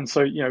so. And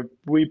so,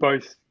 we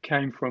both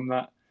came from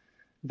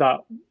that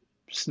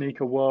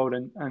sneaker world,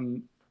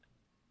 and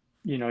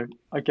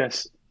I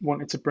guess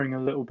wanted to bring a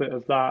little bit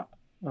of that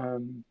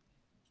um,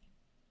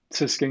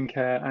 to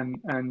skincare,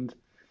 and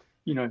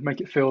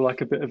make it feel like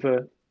a bit of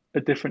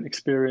a different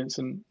experience.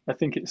 And I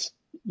think it's,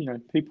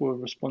 people have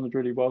responded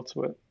really well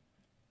to it.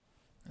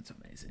 That's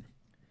amazing.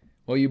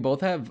 Well, you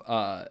both have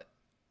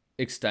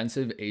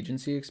extensive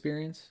agency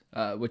experience,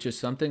 which is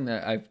something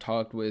that I've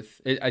talked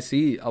with. I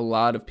see a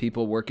lot of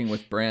people working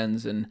with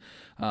brands and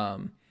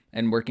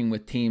working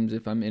with teams.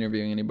 If I'm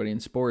interviewing anybody in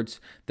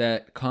sports,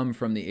 that come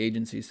from the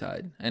agency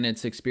side, and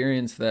it's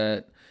experience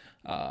that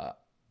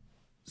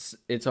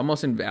it's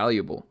almost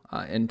invaluable.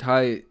 And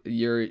Ty,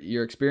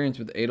 your experience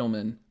with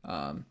Edelman,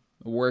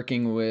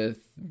 working with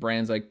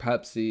brands like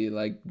Pepsi,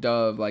 like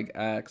Dove, like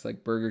Axe,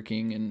 like Burger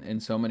King,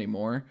 and so many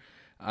more.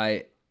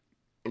 I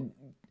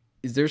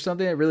Is there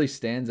something that really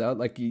stands out?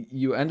 Like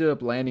you ended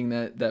up landing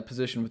that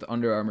position with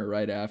Under Armour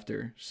right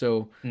after.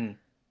 So Hmm.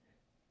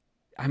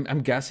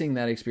 I'm guessing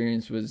that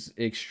experience was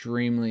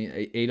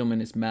extremely.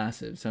 Edelman is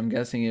massive, so I'm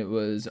guessing it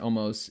was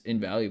almost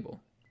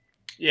invaluable.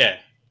 Yeah,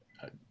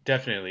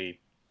 definitely.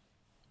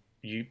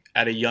 You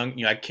at a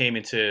young, I came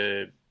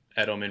into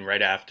Edelman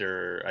right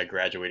after I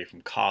graduated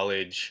from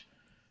college.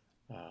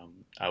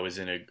 I was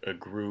in a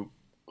group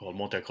called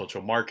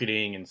Multicultural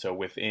Marketing, and so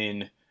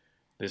within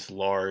this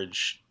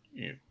large,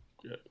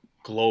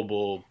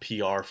 global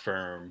PR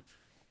firm,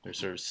 there's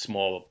sort of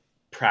small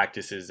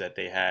practices that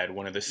they had.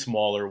 One of the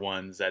smaller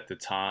ones at the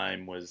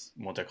time was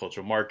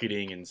Multicultural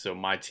Marketing, and so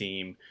my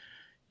team,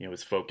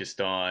 was focused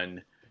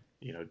on,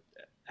 you know,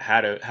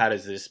 how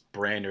does this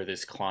brand or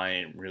this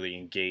client really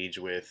engage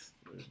with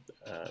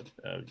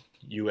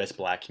U.S.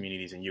 Black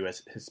communities and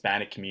U.S.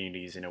 Hispanic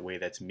communities in a way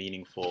that's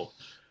meaningful.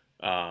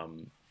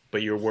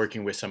 But you're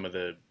working with some of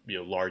the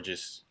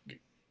largest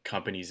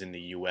companies in the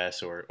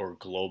U.S. or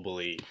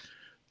globally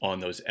on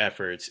those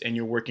efforts, and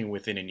you're working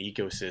within an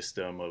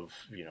ecosystem of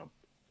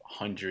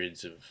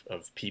hundreds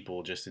of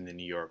people just in the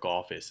New York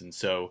office, and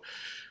so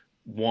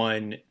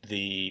one,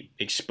 the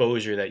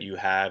exposure that you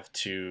have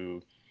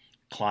to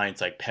clients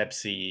like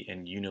Pepsi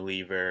and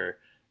Unilever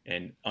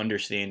and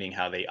understanding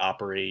how they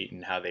operate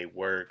and how they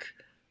work.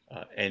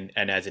 And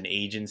as an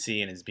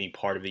agency and as being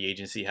part of the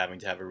agency, having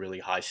to have a really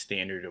high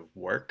standard of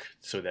work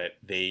so that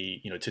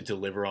they, to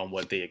deliver on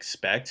what they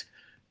expect,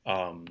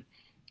 um,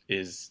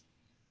 is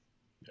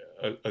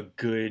a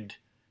good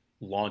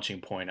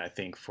launching point. I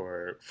think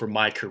for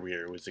my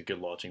career, it was a good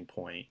launching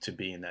point to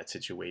be in that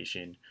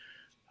situation.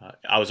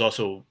 I was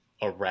also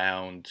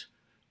around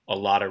a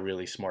lot of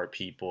really smart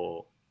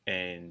people,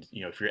 and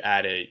if you're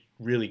at a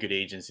really good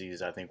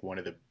agencies, I think one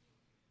of the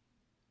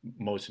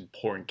most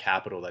important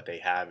capital that they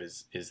have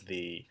is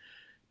the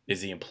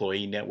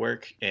employee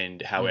network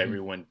and how Mm-hmm.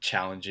 everyone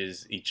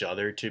challenges each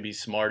other to be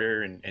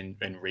smarter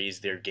and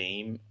raise their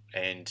game.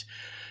 And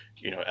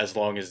as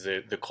long as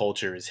the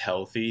culture is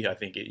healthy, I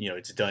think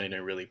it's done in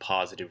a really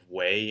positive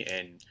way.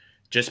 And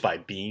just by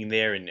being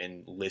there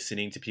and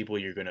listening to people,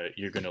 you're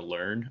gonna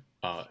learn,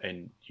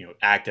 and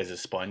act as a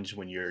sponge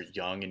when you're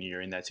young and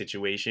you're in that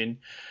situation.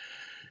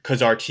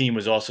 Because our team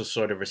was also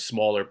sort of a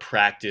smaller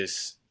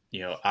practice.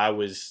 I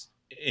was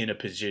in a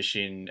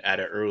position at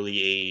an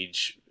early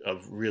age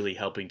of really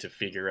helping to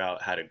figure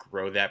out how to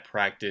grow that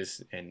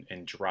practice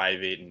and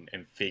drive it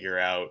and figure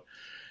out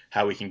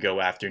how we can go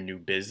after new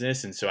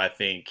business. And so I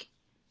think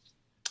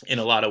in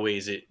a lot of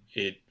ways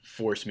it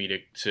forced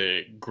me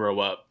to grow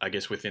up, I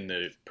guess, within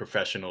the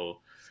professional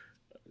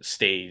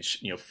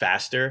stage,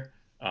 faster.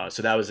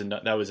 So that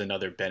was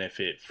another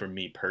benefit for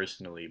me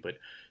personally. But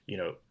you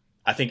know,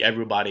 I think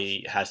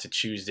everybody has to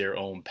choose their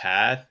own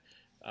path.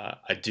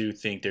 I do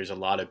think there's a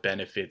lot of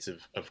benefits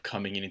of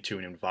coming into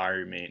an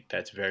environment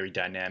that's very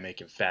dynamic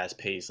and fast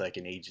paced, like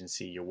an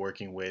agency. You're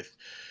working with,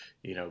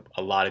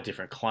 a lot of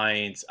different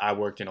clients. I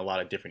worked in a lot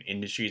of different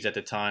industries at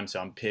the time,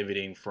 so I'm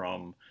pivoting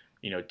from,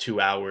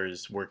 2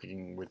 hours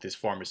working with this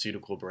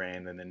pharmaceutical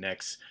brand, and the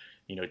next,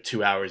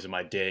 2 hours of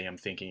my day, I'm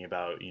thinking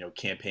about,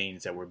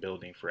 campaigns that we're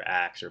building for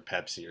Axe or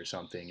Pepsi or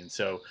something. And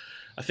so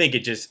I think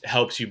it just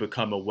helps you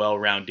become a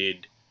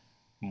well-rounded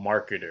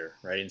marketer,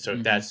 right? And so if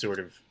Mm-hmm. that's sort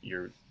of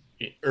your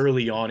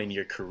early on in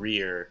your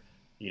career,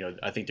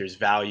 I think there's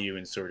value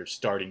in sort of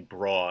starting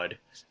broad,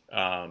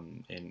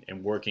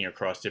 and working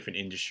across different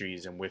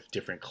industries and with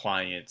different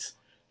clients,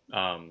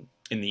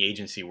 in the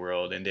agency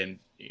world, and then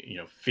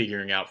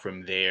figuring out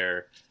from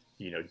there,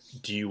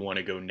 do you want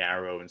to go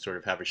narrow and sort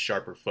of have a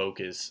sharper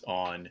focus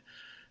on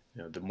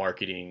the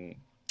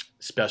marketing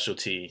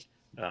specialty,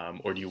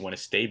 or do you want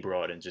to stay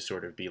broad and just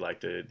sort of be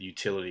like the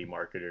utility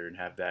marketer and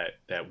have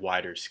that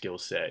wider skill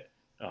set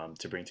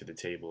to bring to the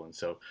table? And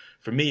so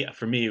for me,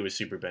 it was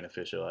super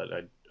beneficial.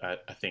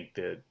 I think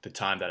the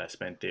time that I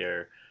spent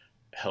there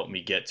helped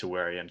me get to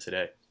where I am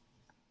today.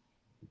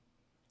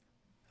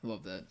 I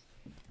love that.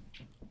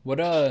 What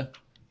are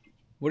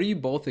you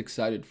both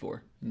excited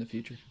for in the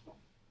future?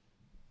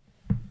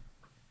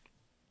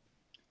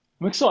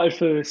 I'm excited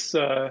for this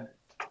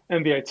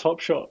NBA Top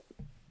Shot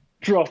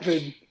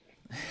dropping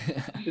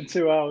in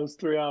 2 hours,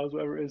 3 hours,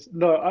 whatever it is.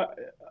 No,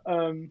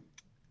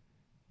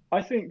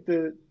 I think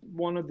that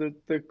one of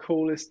the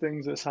coolest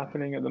things that's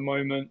happening at the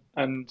moment,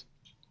 and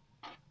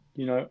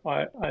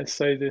I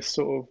say this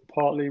sort of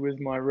partly with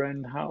my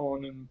Ren hat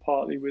on and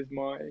partly with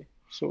my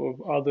sort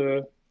of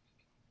other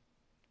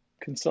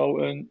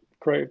consultant,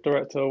 creative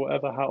director,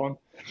 whatever hat on,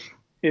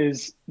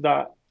 is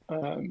that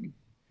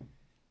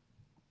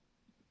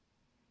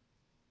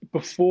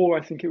before,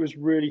 I think it was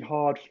really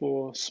hard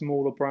for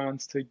smaller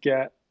brands to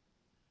get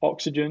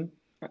oxygen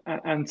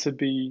and to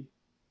be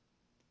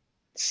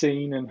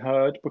seen and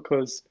heard,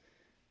 because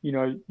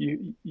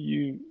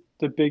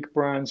the big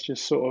brands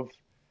just sort of,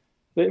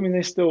 I mean,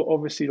 they still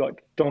obviously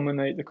like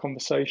dominate the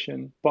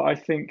conversation, but I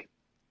think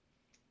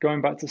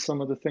going back to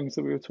some of the things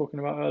that we were talking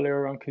about earlier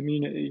around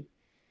community,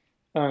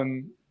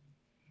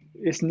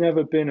 it's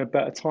never been a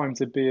better time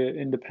to be an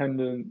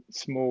independent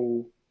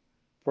small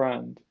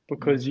brand,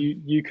 because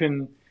you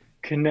can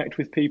connect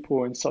with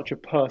people in such a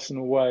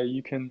personal way.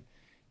 You can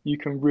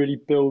really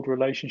build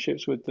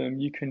relationships with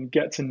them. You can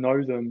get to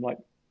know them like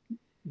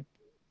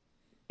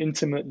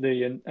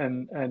intimately, and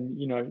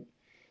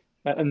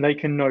and they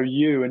can know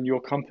you and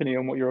your company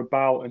and what you're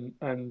about,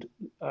 and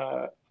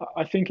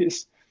I think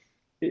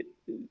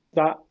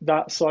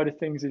that side of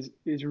things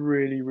is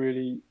really,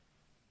 really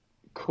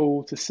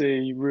cool to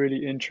see,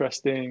 really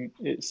interesting.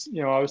 It's,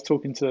 I was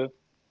talking to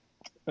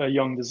a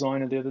young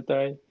designer the other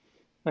day,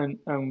 and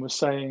was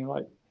saying,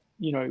 like,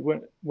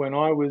 when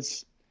I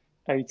was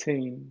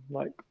 18,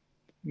 like,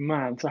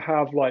 man, to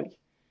have like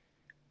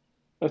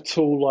a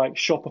tool like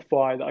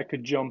Shopify that I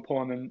could jump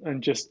on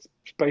and just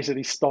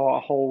basically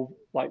start a whole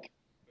like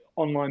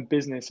online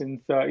business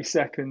in 30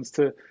 seconds,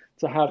 to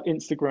have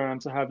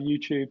Instagram, to have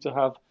YouTube, to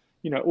have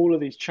all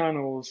of these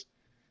channels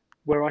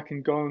where I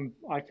can go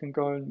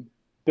and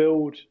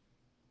build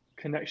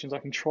connections. I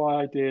can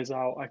try ideas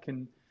out. I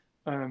can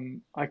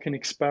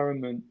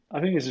experiment.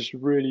 I think it's just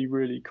really,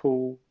 really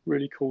cool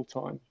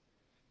time.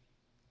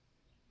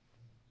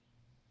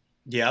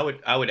 Yeah,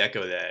 I would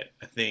echo that.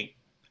 I think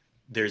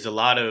there's a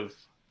lot of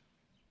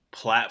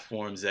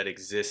platforms that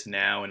exist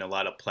now and a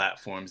lot of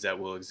platforms that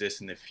will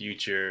exist in the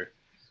future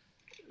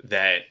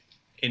that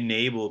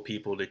enable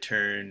people to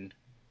turn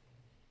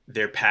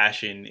their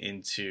passion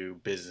into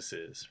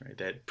businesses, right?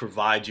 That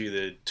provide you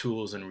the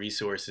tools and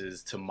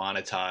resources to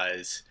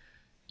monetize,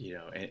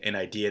 an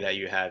idea that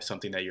you have,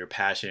 something that you're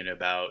passionate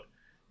about,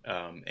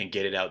 and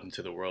get it out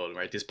into the world,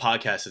 right? This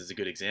podcast is a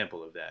good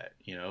example of that.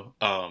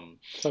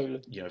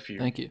 Totally.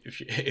 Thank you.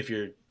 If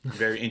you're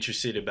very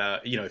interested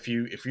about, if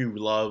you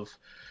love,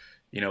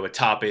 a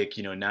topic,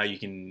 now you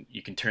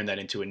can turn that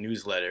into a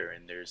newsletter,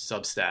 and there's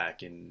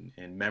Substack and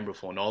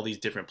Memberful and all these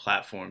different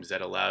platforms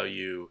that allow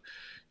you,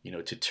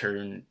 to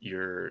turn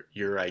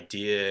your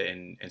idea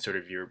and sort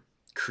of your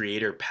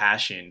creator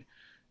passion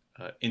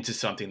into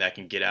something that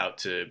can get out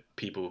to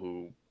people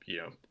who,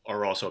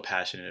 are also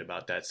passionate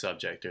about that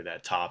subject or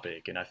that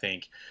topic. And I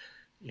think,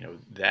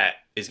 that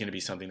is going to be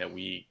something that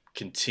we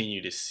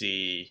continue to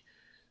see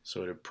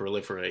sort of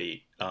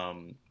proliferate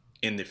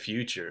in the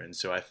future. And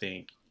so I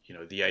think,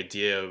 the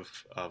idea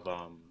of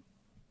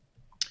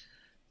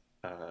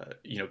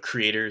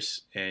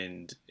creators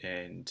and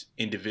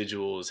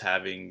individuals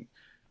having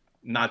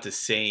not the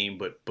same,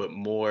 but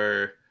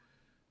more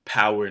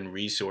power and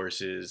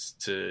resources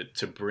to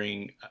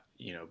bring,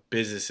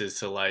 businesses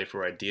to life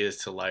or ideas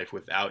to life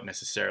without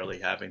necessarily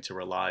having to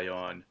rely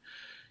on,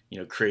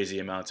 crazy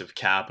amounts of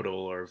capital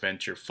or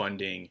venture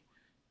funding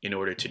in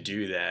order to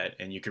do that.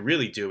 And you can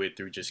really do it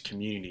through just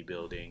community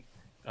building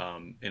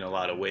in a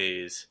lot of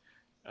ways.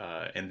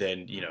 And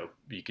then,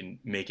 you can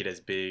make it as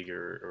big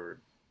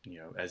or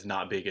as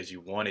not big as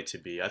you want it to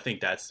be. I think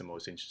that's the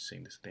most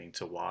interesting thing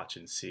to watch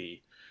and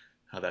see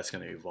how that's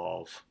going to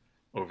evolve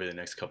over the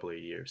next couple of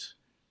years.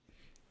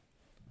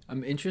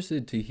 I'm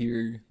interested to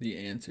hear the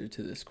answer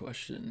to this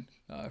question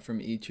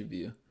from each of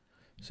you.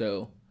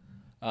 So,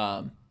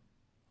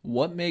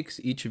 what makes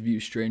each of you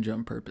strange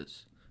on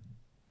purpose?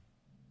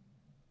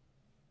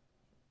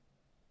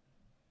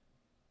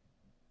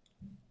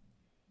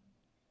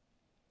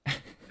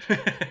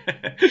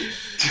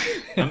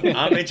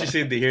 I'm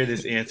interested to hear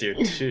this answer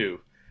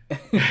too.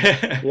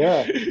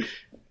 Yeah.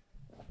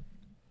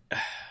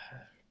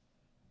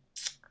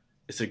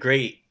 It's a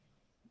great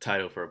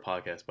title for a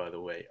podcast, by the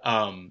way.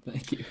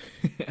 Thank you.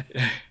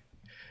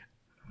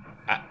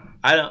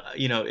 I don't,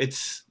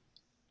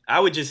 I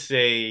would just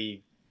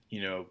say,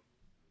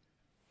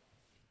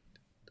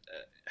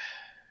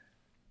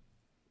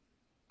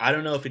 I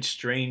don't know if it's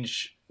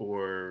strange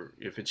or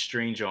if it's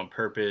strange on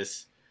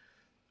purpose.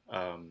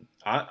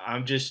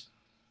 I'm just,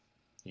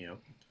 you know,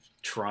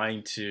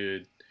 trying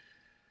to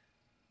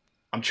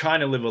I'm trying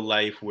to live a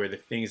life where the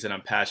things that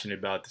I'm passionate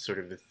about, the sort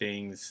of the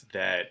things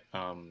that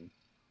are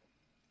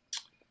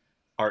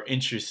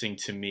interesting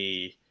to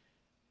me,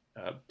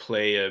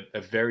 play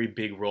a very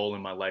big role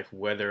in my life,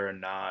 whether or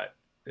not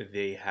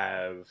they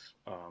have,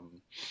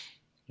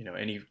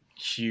 any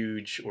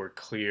huge or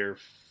clear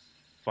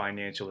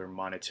financial or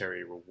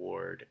monetary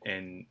reward.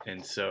 And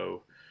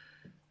so,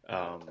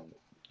 um,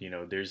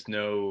 there's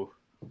no,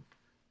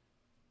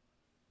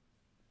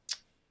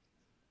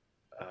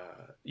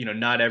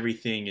 not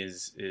everything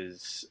is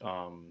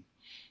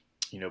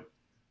you know,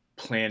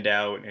 planned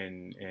out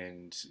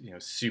and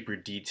super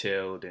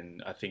detailed.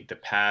 And I think the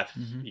path,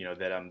 Mm-hmm.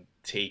 that I'm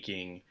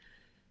taking,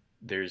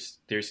 there's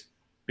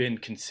been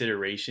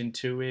consideration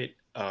to it.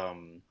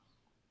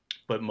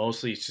 But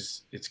mostly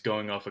it's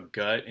going off a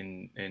gut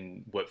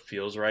and what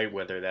feels right,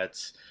 whether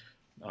that's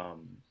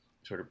um,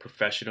 sort of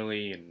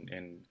professionally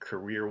and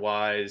career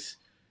wise,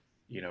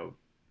 you know,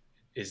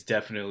 is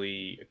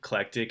definitely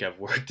eclectic. I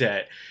worked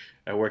at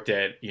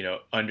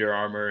Under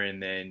Armour,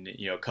 and then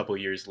a couple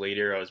of years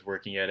later I was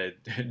working at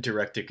a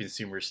direct to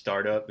consumer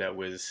startup that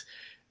was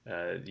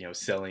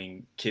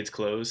selling kids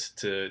clothes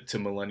to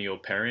millennial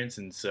parents.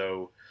 And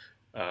so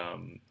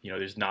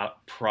there's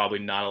probably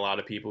not a lot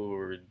of people who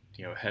are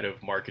head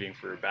of marketing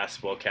for a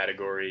basketball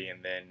category,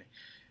 and then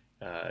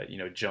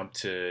jump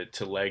to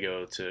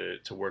Lego to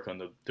work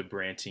on the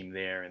brand team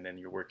there, and then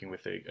you're working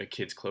with a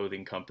kids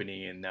clothing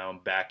company, and now I'm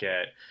back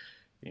at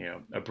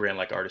a brand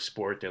like Art of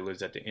Sport that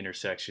lives at the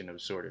intersection of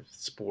sort of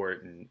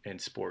sport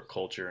and sport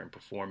culture and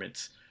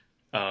performance.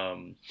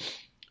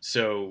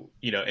 So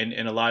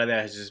and a lot of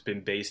that has just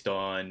been based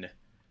on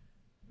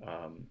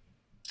um,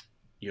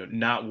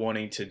 not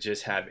wanting to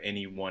just have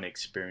any one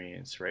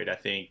experience, right? I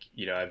think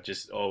I've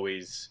just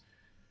always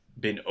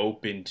been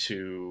open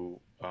to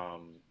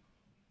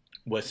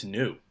what's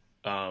new,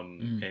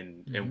 and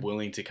Mm-hmm.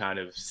 willing to kind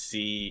of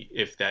see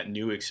if that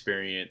new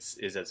experience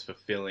is as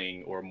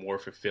fulfilling or more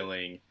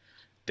fulfilling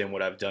than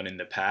what I've done in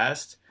the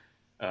past.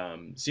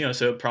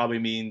 So it probably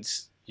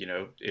means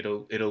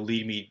it'll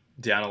lead me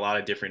down a lot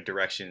of different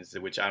directions,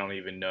 which I don't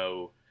even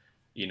know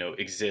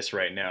exist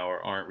right now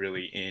or aren't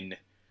really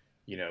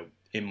you know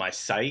in my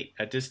sight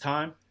at this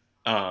time.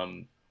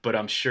 But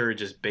I'm sure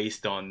just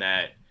based on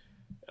that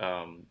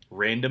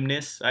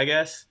randomness, I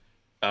guess,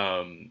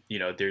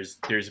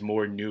 there's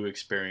more new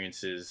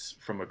experiences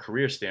from a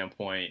career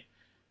standpoint,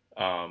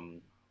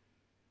 um,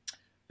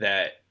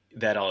 that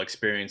I'll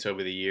experience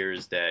over the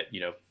years that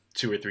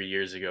 2 or 3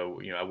 years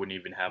ago I wouldn't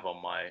even have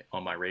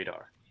on my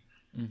radar.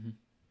 Mm-hmm.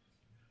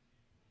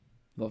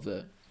 Love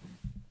that.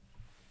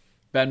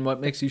 Ben,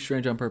 what makes you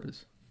strange on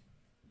purpose?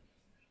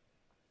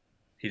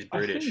 He's I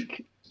British.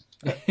 think,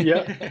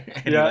 yeah,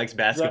 And he yeah, likes that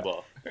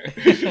basketball.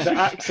 the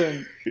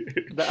accent,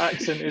 the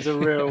accent is a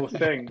real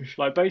thing.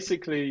 Like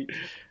basically,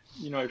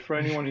 for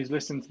anyone who's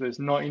listened to this,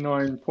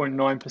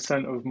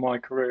 99.9% of my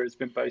career has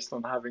been based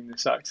on having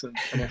this accent.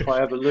 And if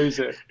I ever lose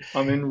it,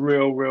 I'm in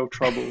real, real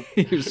trouble.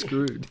 You're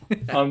screwed.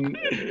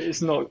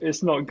 It's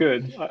not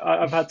good.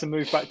 I've had to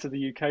move back to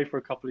the UK for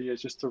a couple of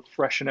years just to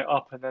freshen it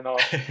up, and then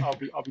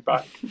I'll be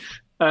back.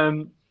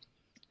 Um,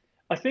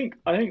 I think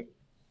I'm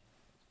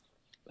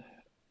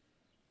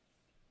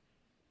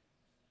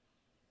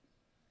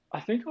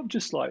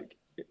just like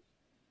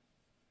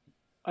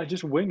I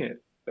just wing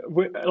it.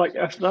 Like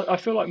I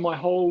feel like my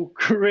whole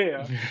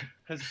career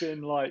has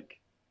been like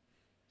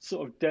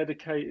sort of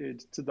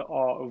dedicated to the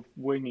art of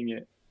winging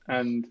it,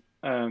 and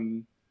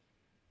um,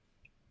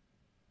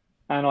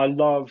 and I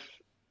love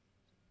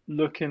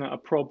looking at a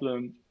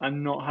problem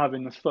and not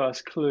having the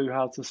first clue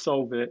how to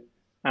solve it,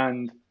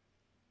 and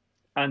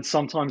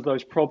sometimes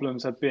those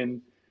problems have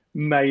been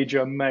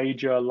major,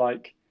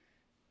 like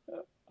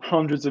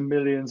hundreds of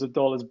millions of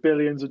dollars,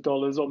 billions of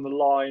dollars on the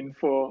line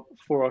for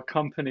a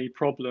company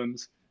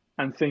problems,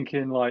 and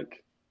thinking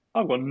like,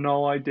 I've got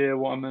no idea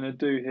what I'm going to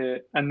do here,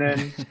 and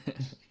then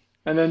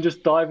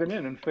just diving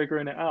in and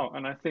figuring it out.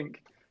 And I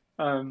think,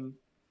 um,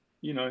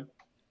 you know,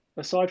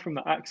 aside from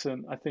the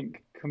accent, I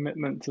think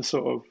commitment to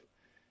sort of,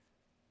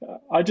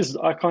 I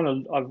kind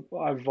of,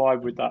 I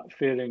vibe with that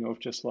feeling of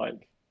just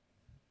like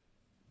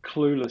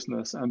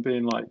cluelessness and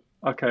being like,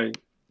 okay,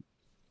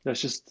 let's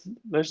just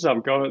have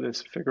a go at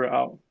this, figure it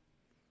out.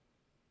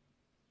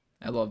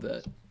 I love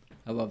that.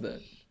 I love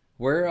that.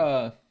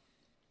 Where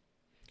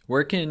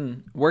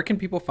can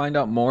people find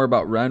out more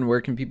about Ren?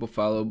 Where can people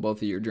follow both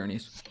of your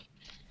journeys?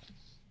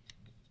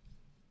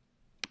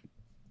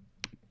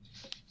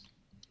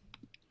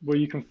 Well,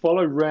 you can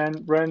follow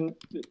Ren.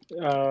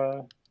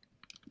 Uh,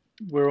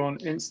 we're on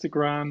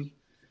Instagram,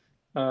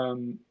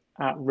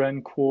 at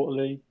Ren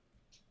Quarterly.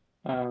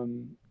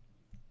 Um,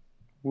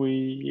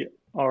 we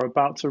are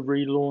about to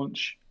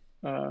relaunch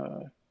uh,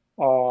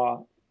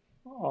 our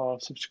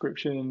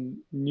subscription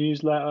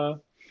newsletter,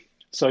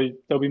 so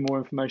there'll be more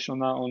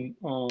information on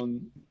that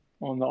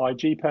on the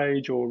IG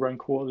page or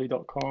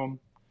renquarterly.com.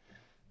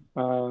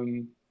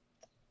 Um,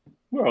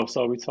 Where else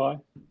are we, Ty?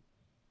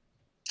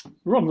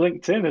 We're on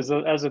LinkedIn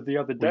as of the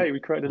other day. We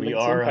created a We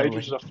LinkedIn are on page,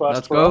 which is a first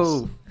Let's for us.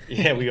 go.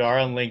 Yeah, we are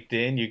on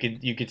LinkedIn.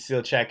 You could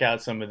still check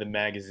out some of the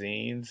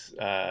magazines.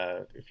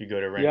 If you go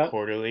to Yeah,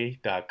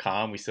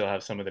 rentquarterly.com, we still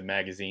have some of the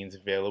magazines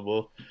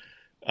available.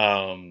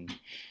 Um,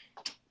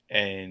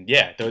 and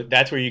yeah,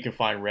 that's where you can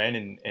find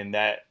Ren, and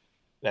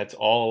that's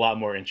all a lot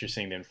more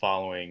interesting than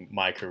following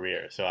my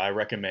career. So I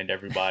recommend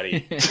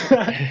everybody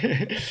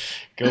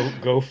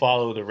go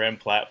follow the Ren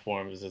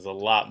platforms. There's a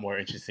lot more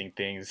interesting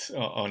things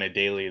on a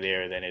daily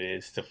there than it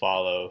is to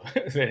follow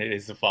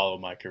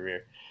my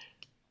career.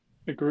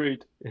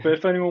 agreed. But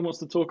if anyone wants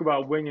to talk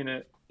about winging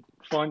it,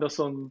 find us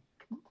on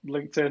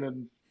LinkedIn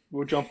and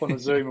we'll jump on a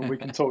Zoom and we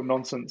can talk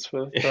nonsense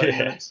for 30 Yeah.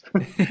 minutes.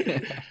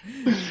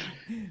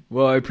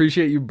 Well, I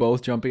appreciate you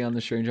both jumping on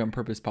the Strange on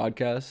Purpose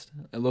podcast.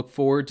 I look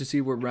forward to see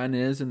what Ren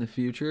is in the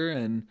future,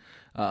 and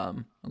I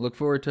look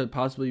forward to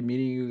possibly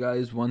meeting you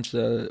guys once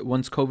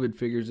COVID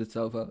figures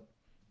itself out.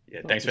 Yeah,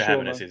 Oh, thanks for for sure,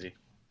 having us, man. Izzy.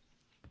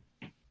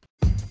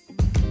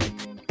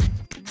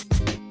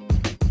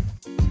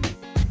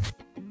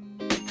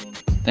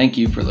 Thank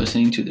you for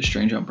listening to the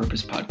Strange on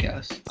Purpose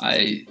podcast.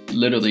 I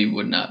literally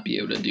would not be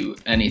able to do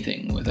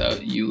anything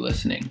without you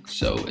listening.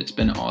 So it's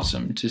been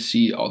awesome to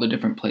see all the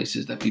different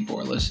places that people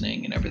are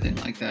listening and everything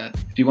like that.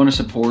 If you want to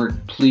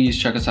support, please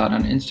check us out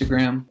on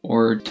Instagram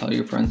or tell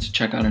your friends to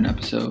check out an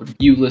episode.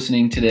 You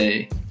listening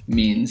today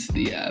means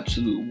the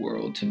absolute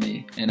world to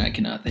me, and I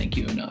cannot thank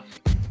you enough.